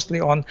 but mostly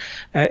on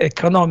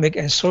economic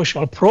and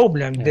social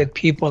problems that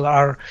people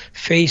are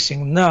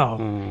facing now.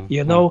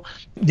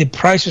 The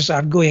prices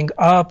are going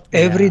up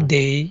every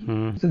day.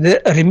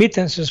 The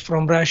remittances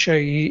from Russia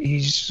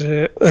is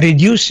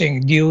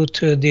reducing due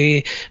to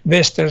the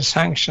Western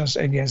sanctions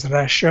against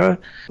Russia.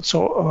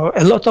 So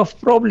a lot of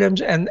problems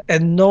and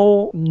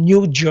no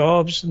new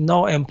jobs,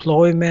 no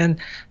employment.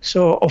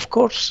 So of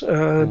course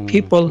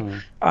people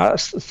are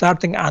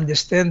starting to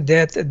understand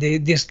that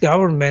this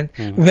government,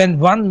 when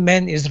one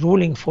man is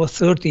ruling for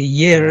 30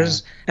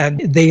 years and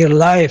their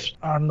lives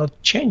are not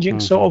changing,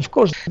 so of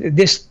course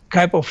this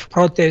type of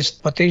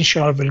protest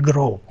potential will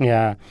grow.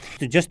 Yeah.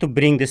 So just to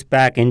bring this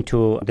back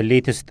into the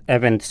latest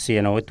events,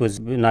 it was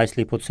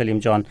nicely put, Salim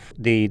John,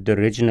 the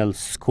original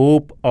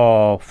scope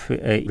of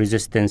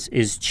resistance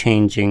is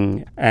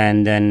changing,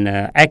 and then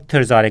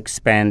actors are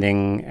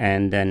expanding,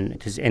 and then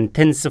it is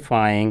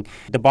intensifying.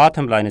 The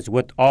bottom line is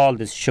what all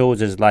this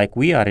shows is like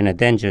we are in a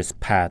dangerous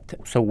path.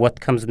 So what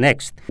comes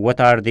next?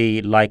 What are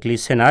the likely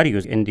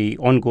scenarios in the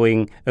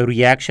ongoing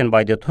reaction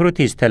by the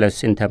authorities tell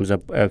us in terms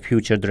of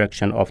future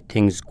direction of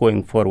things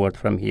going forward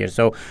from here?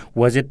 So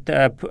was it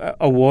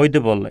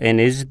avoidable,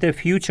 and is the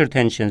future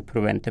tensions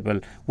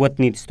preventable? What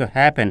needs to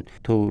happen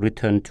to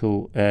return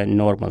to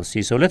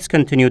normalcy? So let's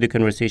continue the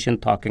conversation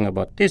talking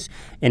about this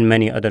and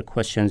many other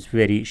questions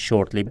very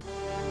shortly.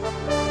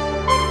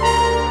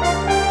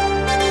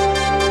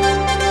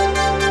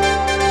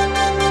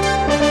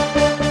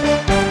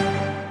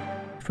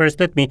 First,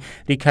 let me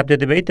recap the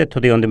debate that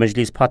today on the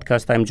Majlis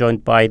podcast. I'm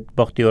joined by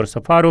Bakhtiyor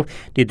Safarov,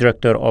 the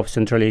Director of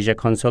Central Asia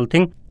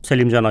Consulting,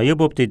 Salim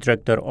Janayubov, the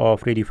Director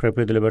of Radio Free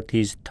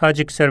Liberties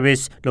Tajik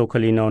Service,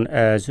 locally known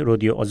as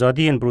Radio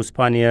Azadi, and Bruce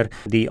Panier,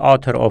 the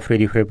author of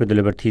Radio Free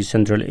Liberties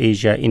Central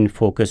Asia in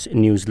Focus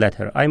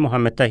newsletter. I'm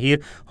Mohammed Tahir,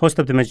 host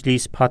of the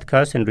Majlis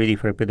podcast and Radio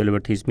Free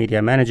Liberties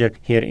media manager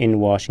here in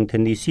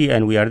Washington, D.C.,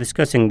 and we are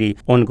discussing the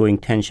ongoing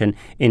tension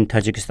in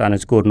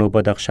Tajikistan's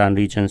Gorno-Badakhshan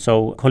region.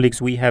 So,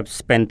 colleagues, we have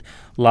spent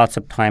lots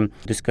of time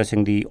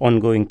discussing the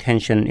ongoing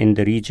tension in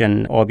the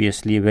region,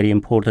 obviously a very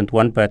important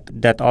one, but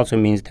that also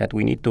means that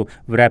we need to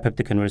wrap up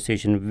the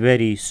conversation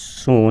very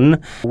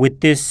soon.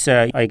 With this,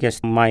 I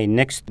guess my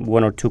next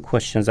one or two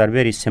questions are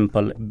very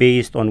simple,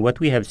 based on what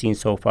we have seen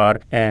so far,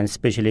 and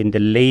especially in the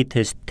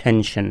latest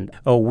tension,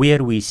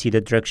 where we see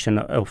the direction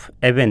of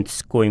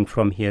events going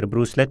from here.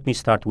 Bruce, let me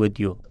start with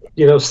you.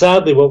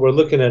 Sadly, what we're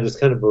looking at is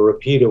kind of a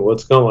repeat of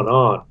what's going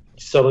on.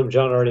 Salim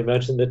John already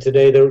mentioned that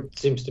today there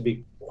seems to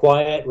be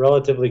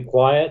relatively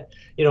quiet,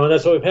 and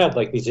that's what we've had,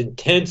 like these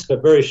intense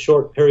but very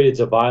short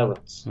periods of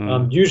violence,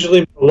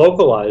 usually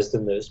localized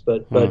in this,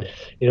 but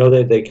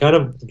they kind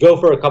of go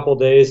for a couple of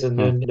days, and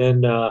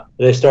then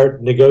they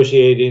start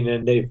negotiating,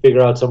 and they figure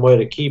out some way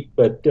to keep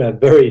a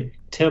very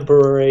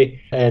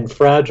temporary and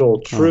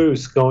fragile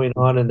truce going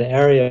on in the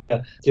area.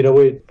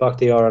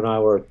 Bakhtiar and I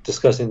were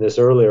discussing this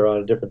earlier on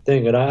a different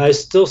thing, and I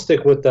still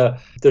stick with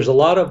there's a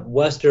lot of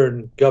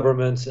Western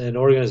governments and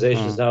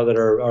organizations now that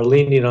are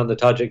leaning on the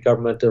Tajik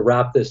government to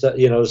wrap this up,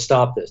 to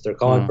stop this. They're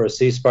calling for a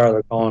ceasefire,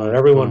 they're calling on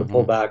everyone to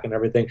pull back and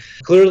everything.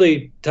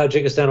 Clearly,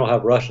 Tajikistan will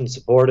have Russian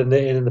support, and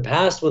in the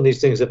past when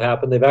these things have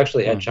happened, they've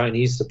actually had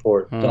Chinese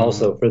support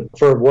also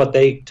for what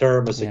they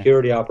term a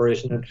security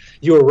operation. And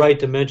you were right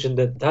to mention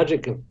that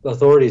Tajik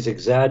authorities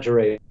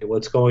exaggerate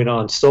what's going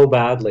on so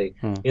badly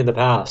in the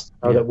past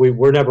that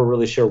we're never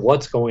really sure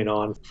what's going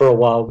on for a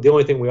while. The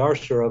only thing we are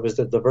sure of is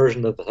that the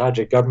version that the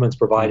Tajik government's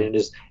providing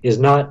is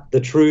not the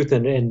truth,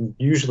 and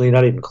usually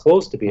not even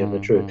close to being the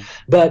truth.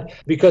 But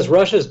because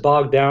Russia's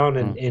bogged down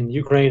in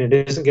Ukraine and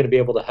isn't going to be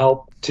able to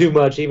help too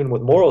much, even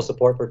with moral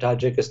support for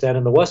Tajikistan,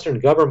 and the Western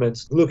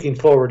governments looking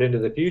forward into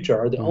the future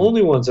are the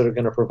only ones that are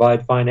going to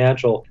provide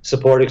financial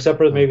support, except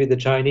for maybe the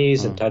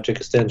Chinese, and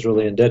Tajikistan's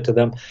really in debt to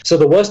them. So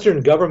the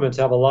Western governments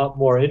have a lot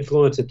more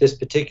influence at this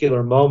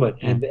particular moment,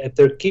 and if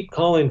they keep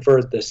calling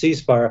for the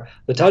ceasefire,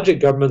 the Tajik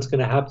government's going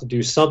to have to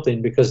do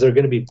something, because they're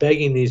going to be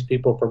begging these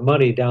people for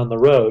money down the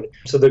road.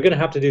 So they're going to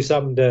have to do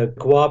something to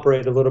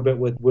cooperate a little bit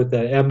with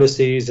the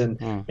embassies and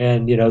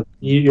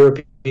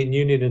European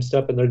Union and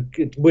stuff,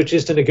 which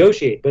is to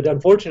negotiate. But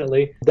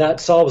unfortunately, that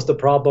solves the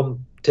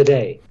problem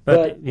today.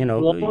 But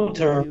long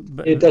term,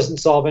 it doesn't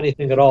solve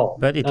anything at all.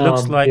 But it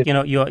looks like,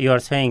 you are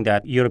saying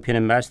that European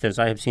ambassadors,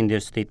 I have seen their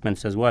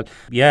statements as well.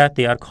 Yeah,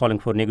 they are calling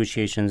for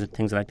negotiations and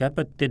things like that.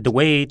 But the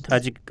way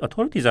Tajik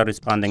authorities are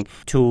responding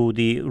to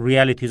the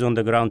realities on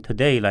the ground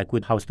today, like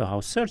with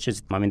house-to-house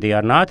searches, I mean, they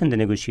are not in the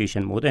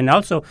negotiation mode. And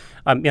also,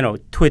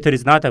 Twitter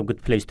is not a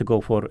good place to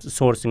go for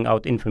sourcing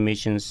out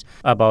informations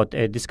about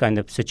this kind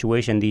of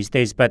situation these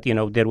days. But,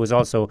 there was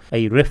also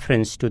a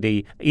reference to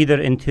the either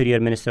Interior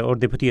Minister or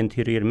Deputy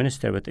Interior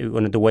Minister, but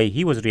the way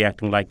he was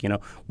reacting, like,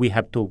 we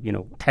have to,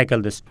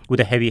 tackle this with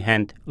a heavy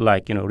hand,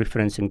 like,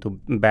 referencing to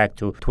back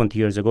to 20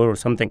 years ago or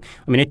something.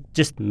 I mean, it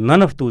just,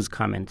 none of those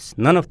comments,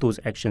 none of those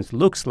actions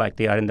looks like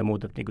they are in the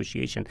mode of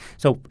negotiation.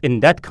 So in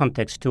that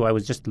context, too, I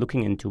was just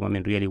looking into,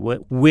 really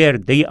where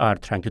they are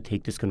trying to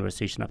take this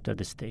conversation after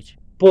this stage.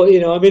 Well,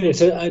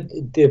 it's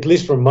at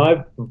least in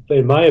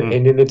my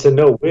opinion, it's a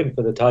no-win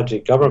for the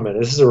Tajik government.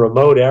 This is a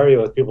remote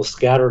area with people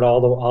scattered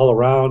all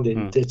around.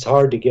 It's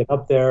hard to get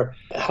up there.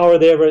 How are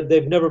they ever?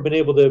 They've never been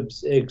able to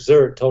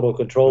exert total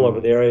control over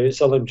the area.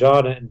 Salim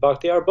John and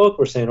Bakhtiar both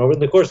were saying over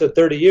the course of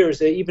 30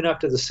 years, even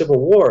after the Civil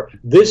War,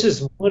 this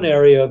is one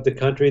area of the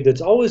country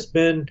that's always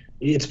been.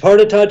 It's part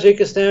of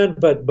Tajikistan,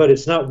 but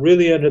it's not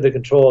really under the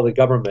control of the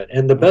government.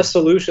 And the best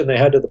solution they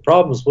had to the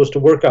problems was to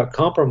work out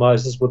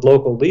compromises with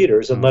local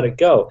leaders and let it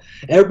go.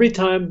 Every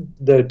time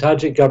the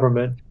Tajik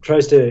government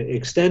tries to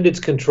extend its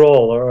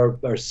control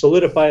or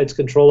solidify its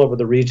control over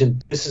the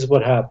region, this is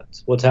what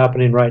happens. What's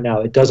happening right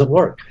now. It doesn't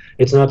work.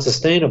 It's not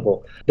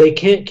sustainable. They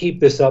can't keep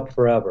this up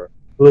forever.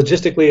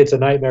 Logistically, it's a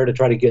nightmare to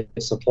try to get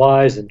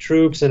supplies and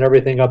troops and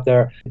everything up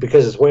there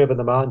because it's way up in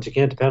the mountains. You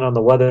can't depend on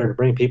the weather to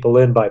bring people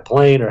in by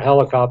plane or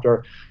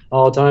helicopter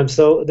all the time.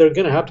 So they're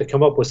going to have to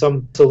come up with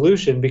some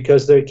solution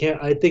because they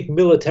can't. I think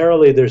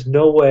militarily, there's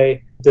no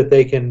way that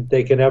they can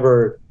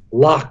ever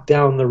lock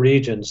down the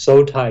region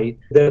so tight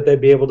that they'd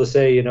be able to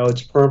say,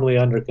 it's firmly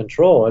under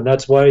control. And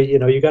that's why,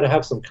 you got to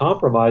have some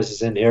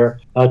compromises in here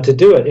to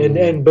do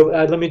it.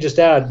 But let me just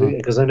add,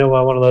 because I know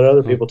I want to let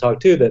other people talk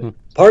too, that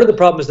part of the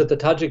problem is that the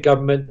Tajik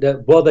government,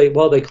 while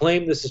they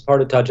claim this is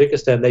part of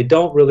Tajikistan, they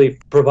don't really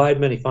provide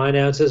many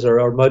finances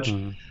or much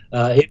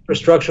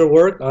infrastructure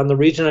work on the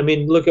region. I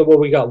mean, look at what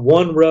we got.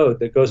 One road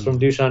that goes from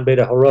Dushanbe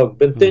to Horog,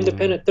 been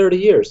independent 30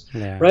 years,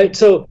 right?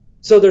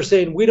 So they're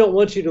saying, we don't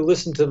want you to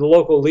listen to the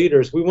local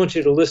leaders. We want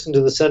you to listen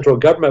to the central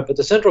government. But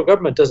the central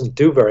government doesn't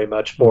do very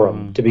much for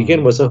them to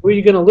begin with. So who are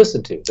you going to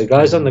listen to? The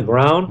guys on the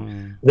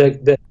ground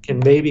that can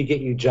maybe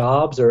get you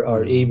jobs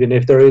or even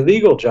if they're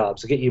illegal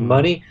jobs, get you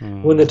money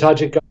when the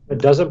Tajik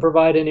government doesn't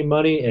provide any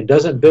money and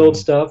doesn't build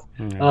stuff.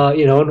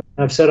 And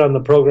I've said on the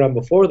program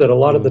before that a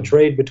lot of the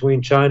trade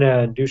between China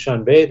and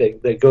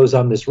Dushanbe that goes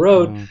on this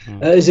road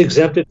is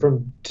exempted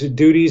from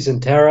duties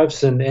and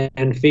tariffs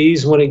and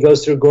fees when it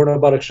goes through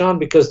Gorno-Badakhshan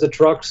because the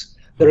trucks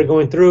that are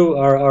going through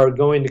are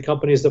going to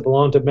companies that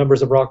belong to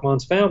members of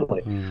Rahman's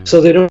family.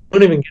 So they don't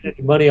even get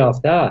any money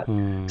off that.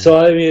 So,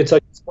 I mean, it's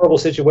like a horrible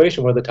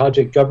situation where the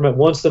Tajik government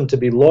wants them to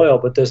be loyal,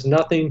 but there's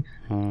nothing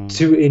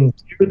to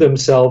endear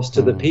themselves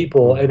to the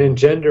people and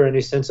engender any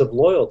sense of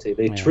loyalty.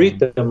 They treat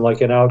them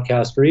like an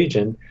outcast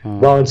region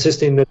while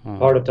insisting that they're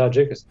part of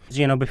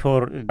Tajikistan.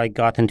 Before I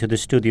got into the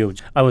studio,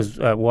 I was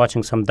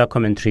watching some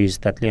documentaries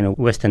that,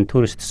 Western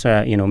tourists,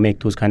 make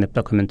those kind of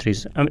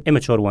documentaries,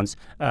 immature ones,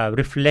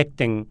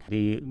 reflecting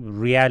the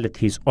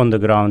realities on the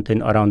ground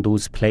and around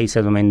those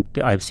places. I mean,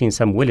 I've seen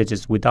some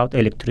villages without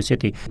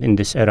electricity in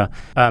this era.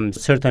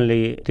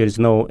 Certainly, there is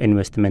no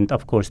investment.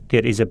 Of course,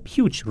 there is a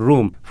huge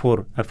room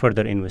for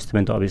further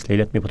investment, obviously.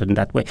 Let me put it in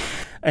that way.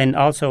 And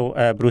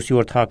also, Bruce, you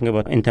were talking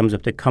about in terms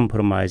of the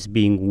compromise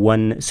being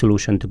one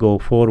solution to go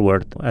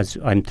forward, as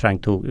I'm trying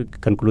to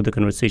conclude the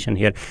conversation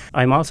here.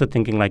 I'm also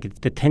thinking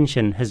like the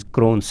tension has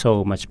grown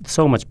so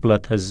much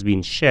blood has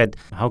been shed.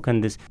 How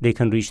can they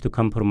can reach to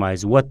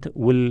compromise? What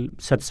will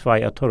satisfy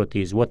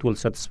authorities? What will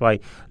satisfy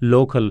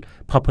local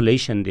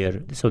population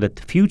there so that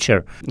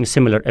future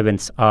similar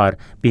events are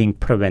being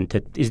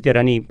prevented? Is there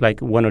any like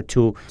one or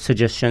two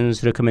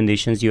suggestions,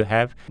 recommendations you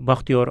have,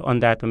 Bakhtiar, on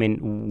that? I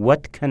mean,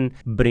 what can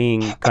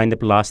bring kind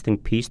of lasting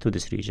peace to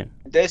this region?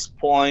 At this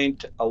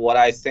point, what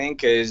I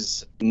think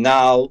is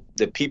now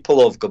the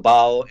people of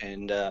Gabao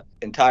and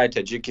entire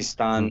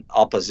Tajikistan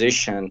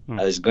opposition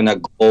is going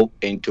to go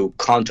into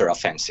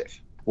counteroffensive.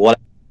 What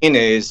I mean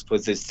is, for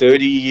the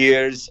 30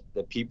 years,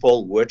 the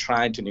people were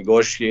trying to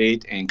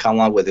negotiate and come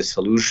up with a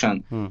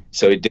solution,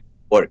 so it didn't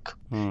work.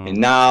 And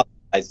now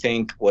I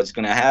think what's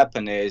going to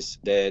happen is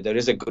there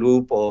is a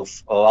group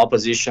of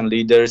opposition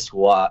leaders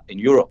who are in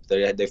Europe.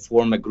 They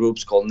form a group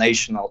called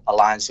National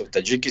Alliance of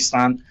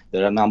Tajikistan.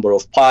 There are a number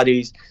of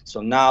parties.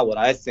 So now what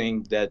I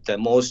think that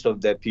most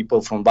of the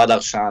people from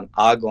Badakhshan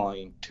are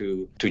going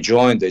to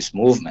join this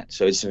movement.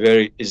 So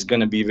it's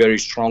going to be very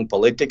strong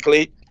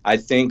politically. I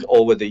think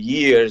over the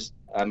years,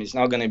 It's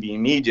not going to be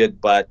immediate,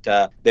 but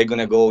they're going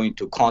to go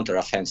into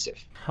counteroffensive.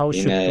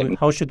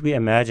 How should we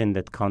imagine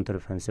that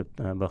counteroffensive,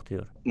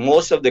 Bakhtiar?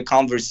 Most of the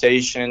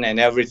conversation and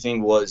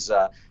everything was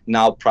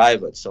now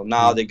private. So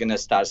now they're going to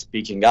start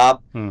speaking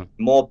up.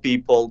 More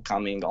people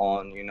coming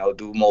on,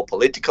 do more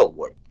political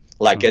work.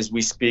 Like as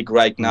we speak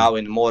right now,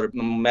 in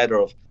a matter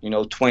of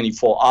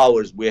 24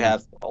 hours, we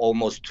have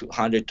almost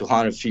 200 to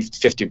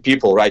 150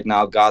 people right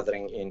now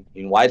gathering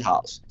in White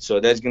House. So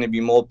there's going to be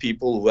more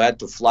people who had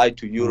to fly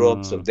to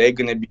Europe, so they're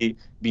going to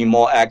be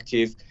more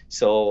active.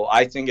 So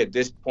I think at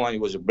this point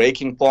it was a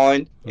breaking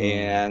point,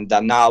 and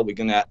now we're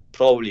going to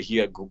probably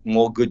hear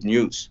more good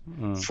news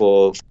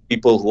for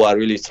people who are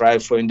really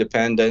thrive for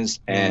independence.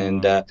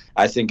 And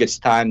I think it's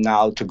time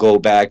now to go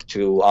back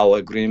to our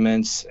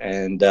agreements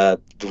and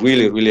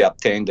really, really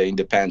obtain the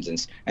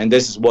independence. And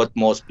this is what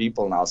most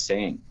people now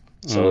saying.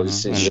 So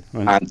this is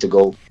time to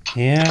go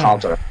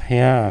counter.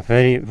 Yeah,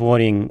 very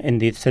worrying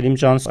indeed. Salim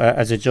Jones,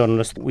 as a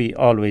journalist, we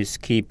always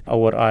keep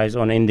our eyes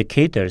on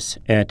indicators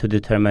to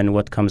determine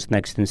what comes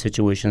next in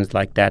situations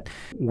like that.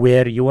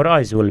 Where your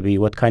eyes will be,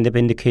 what kind of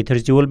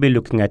indicators you will be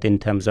looking at in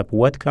terms of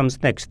what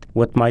comes next,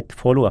 what might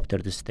follow after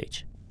this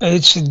stage?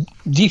 It's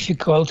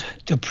difficult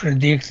to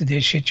predict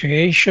the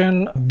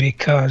situation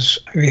because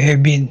we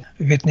have been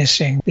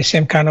witnessing the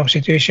same kind of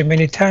situation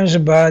many times,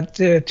 but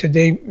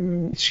today,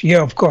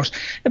 of course.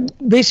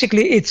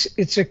 Basically,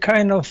 it's a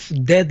kind of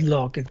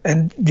deadlock,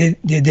 and the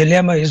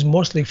dilemma is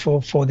mostly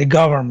for the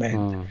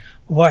government.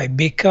 Why?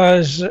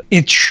 Because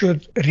it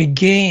should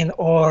regain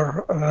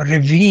or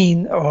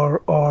regain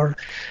or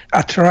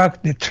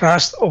attract the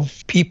trust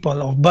of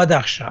people of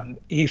Badakhshan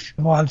if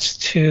it wants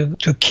to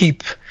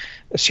keep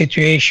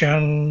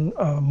situation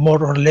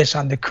more or less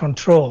under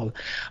control.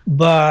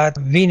 But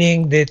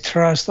winning the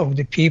trust of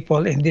the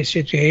people in this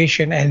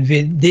situation and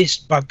with this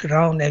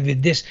background and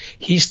with this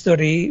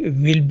history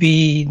will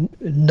be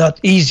not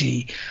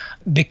easy,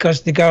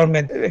 because the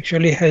government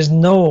actually has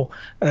no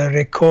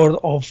record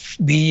of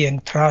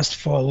being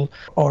trustful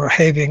or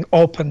having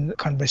open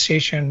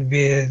conversation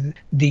with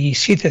the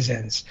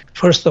citizens.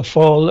 First of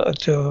all,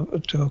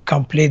 to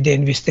complete the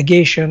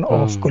investigation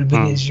of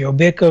Gulbiddin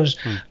Ziyobekov's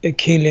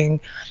killing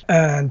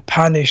and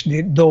punish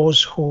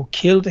those who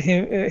killed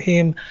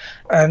him,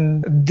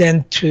 and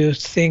then to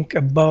think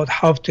about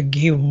how to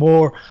give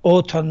more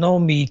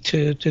autonomy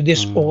to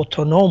this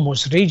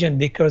autonomous region,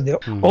 because the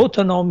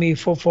autonomy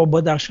for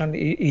Badakhshan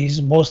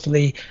is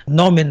mostly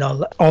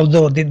nominal,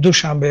 although the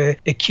Dushanbe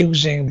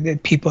accusing the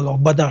people of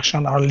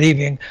Badakhshan are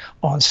living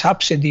on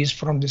subsidies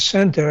from the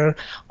center.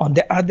 On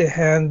the other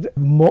hand,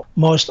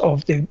 most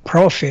of the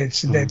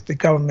profits that the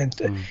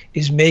government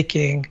is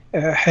making,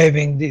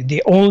 having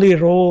the only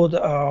road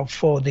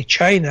for the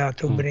China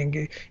to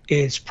bring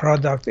its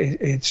product,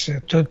 its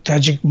to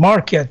Tajik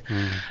market.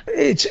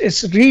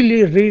 It's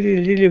really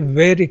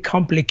very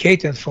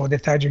complicated for the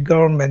Tajik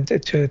government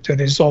to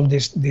resolve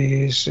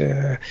this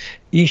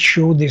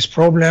issue, this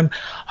problem.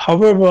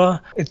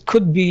 However, it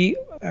could be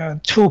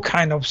two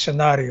kind of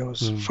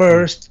scenarios.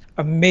 First,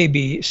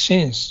 maybe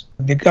since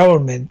the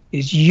government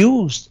is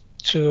used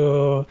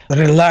to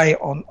rely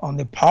on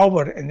the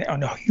power and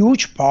on a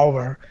huge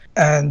power,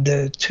 and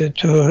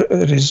to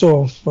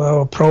resolve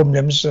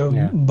problems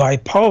by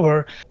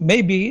power,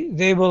 maybe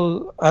they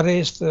will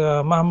arrest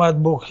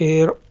Mohammad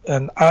Boukhir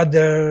and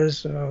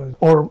others,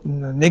 or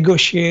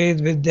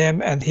negotiate with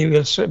them, and he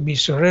will be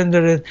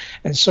surrendered,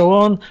 and so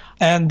on.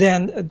 And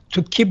then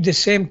to keep the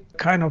same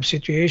kind of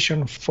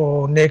situation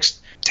for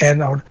next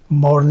 10 or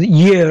more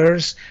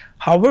years.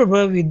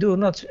 However,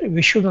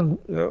 we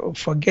shouldn't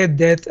forget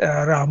that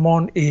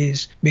Rahman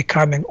is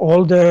becoming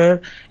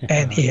older,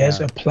 and he has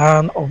a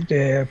plan of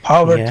the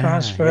power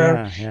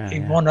transfer. He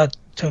wanted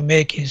to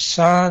make his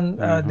son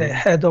the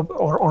head of,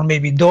 or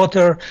maybe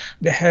daughter,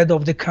 the head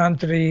of the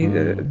country,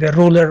 the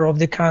ruler of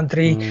the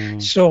country.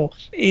 So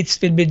it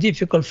will be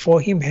difficult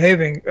for him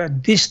having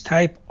this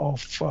type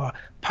of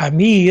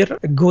Pamir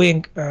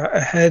going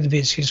ahead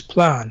with his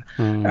plan,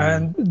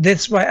 and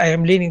that's why I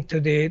am leaning to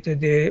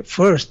the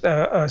first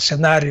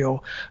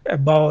scenario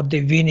about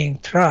the winning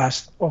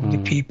trust of the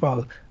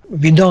people.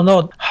 We don't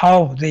know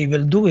how they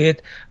will do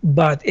it,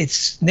 but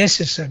it's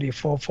necessary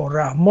for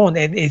Rahman,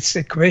 and it's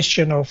a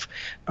question of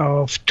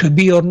to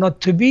be or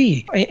not to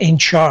be in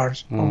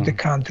charge of the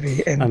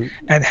country and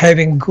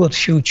having good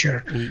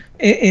future.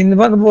 In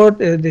one word,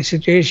 the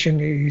situation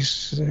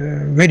is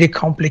very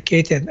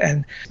complicated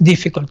and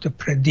difficult to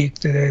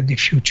predict the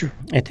future.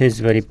 It is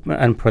very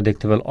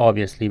unpredictable,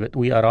 obviously, but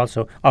we are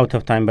also out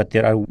of time, but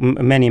there are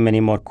many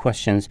more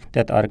questions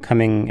that are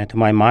coming to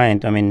my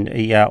mind. I mean,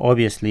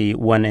 obviously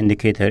one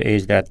indicator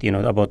is that,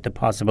 about the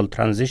possible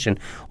transition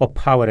of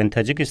power in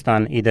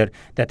Tajikistan, either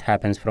that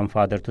happens from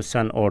father to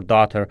son or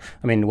daughter.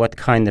 I mean, what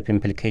kind of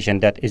implication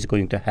that is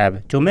going to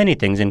have to many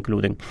things,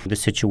 including the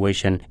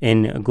situation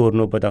in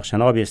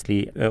Gorno-Badakhshan.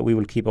 Obviously, we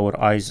will keep our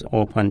eyes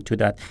open to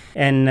that.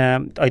 And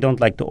I don't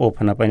like to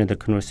open up another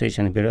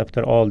conversation, but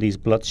after all these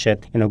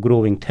bloodshed,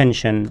 growing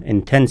tension,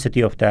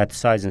 intensity of that,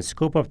 size and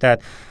scope of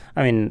that,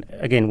 I mean,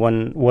 again,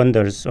 one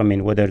wonders, I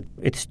mean, whether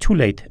it's too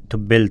late to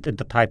build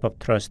the type of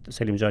trust,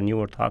 Salim John, you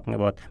were talking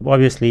about.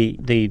 Obviously,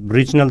 the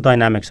regional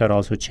dynamics are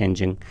also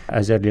changing.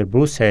 As earlier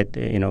Bruce said,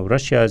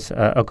 Russia is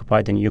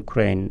occupied in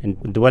Ukraine,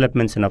 and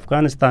developments in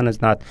Afghanistan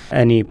is not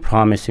any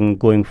promising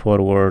going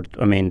forward.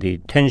 I mean, the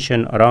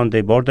tension around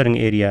the bordering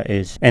area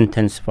is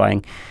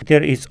intensifying.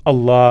 There is a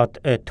lot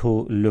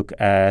to look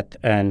at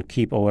and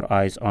keep our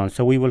eyes on.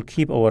 So we will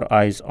keep our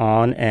eyes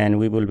on, and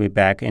we will be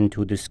back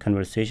into this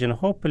conversation,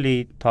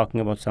 hopefully talking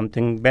about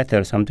something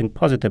better, something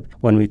positive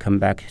when we come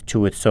back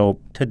to it. So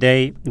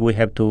today we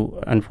have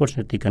to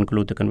unfortunately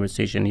conclude the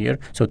conversation here.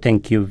 So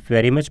thank you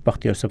very much,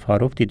 Bakhtiar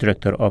Safarov, the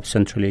Director of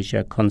Central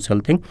Asia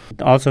Consulting.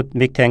 Also,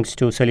 big thanks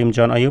to Salim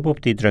John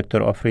Ayubov, the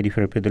Director of Radio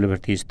Free People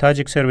Liberties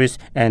Tajik Service,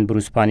 and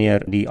Bruce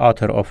Panier, the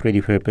author of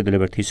Radio Free People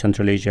Liberties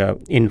Central Asia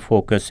in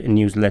Focus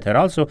newsletter.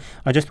 Also,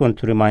 I just want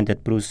to remind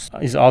that Bruce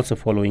is also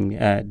following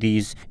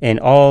these and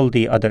all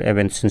the other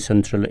events in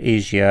Central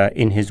Asia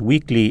in his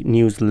weekly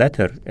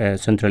newsletter,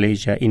 Central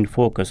Asia in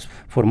Focus.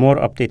 For more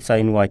updates, I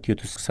invite you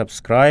to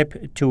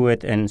subscribe to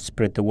it and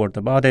spread the word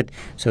about it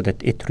so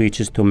that it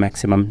reaches to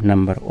maximum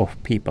number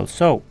of people.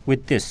 So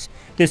with this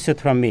is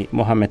it from me,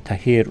 Mohammed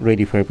Tahir,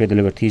 Radio Free People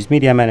Liberties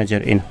Media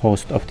Manager and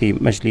host of the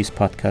Majlis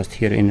podcast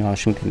here in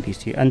Washington,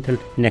 D.C. Until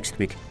next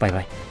week,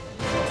 bye-bye.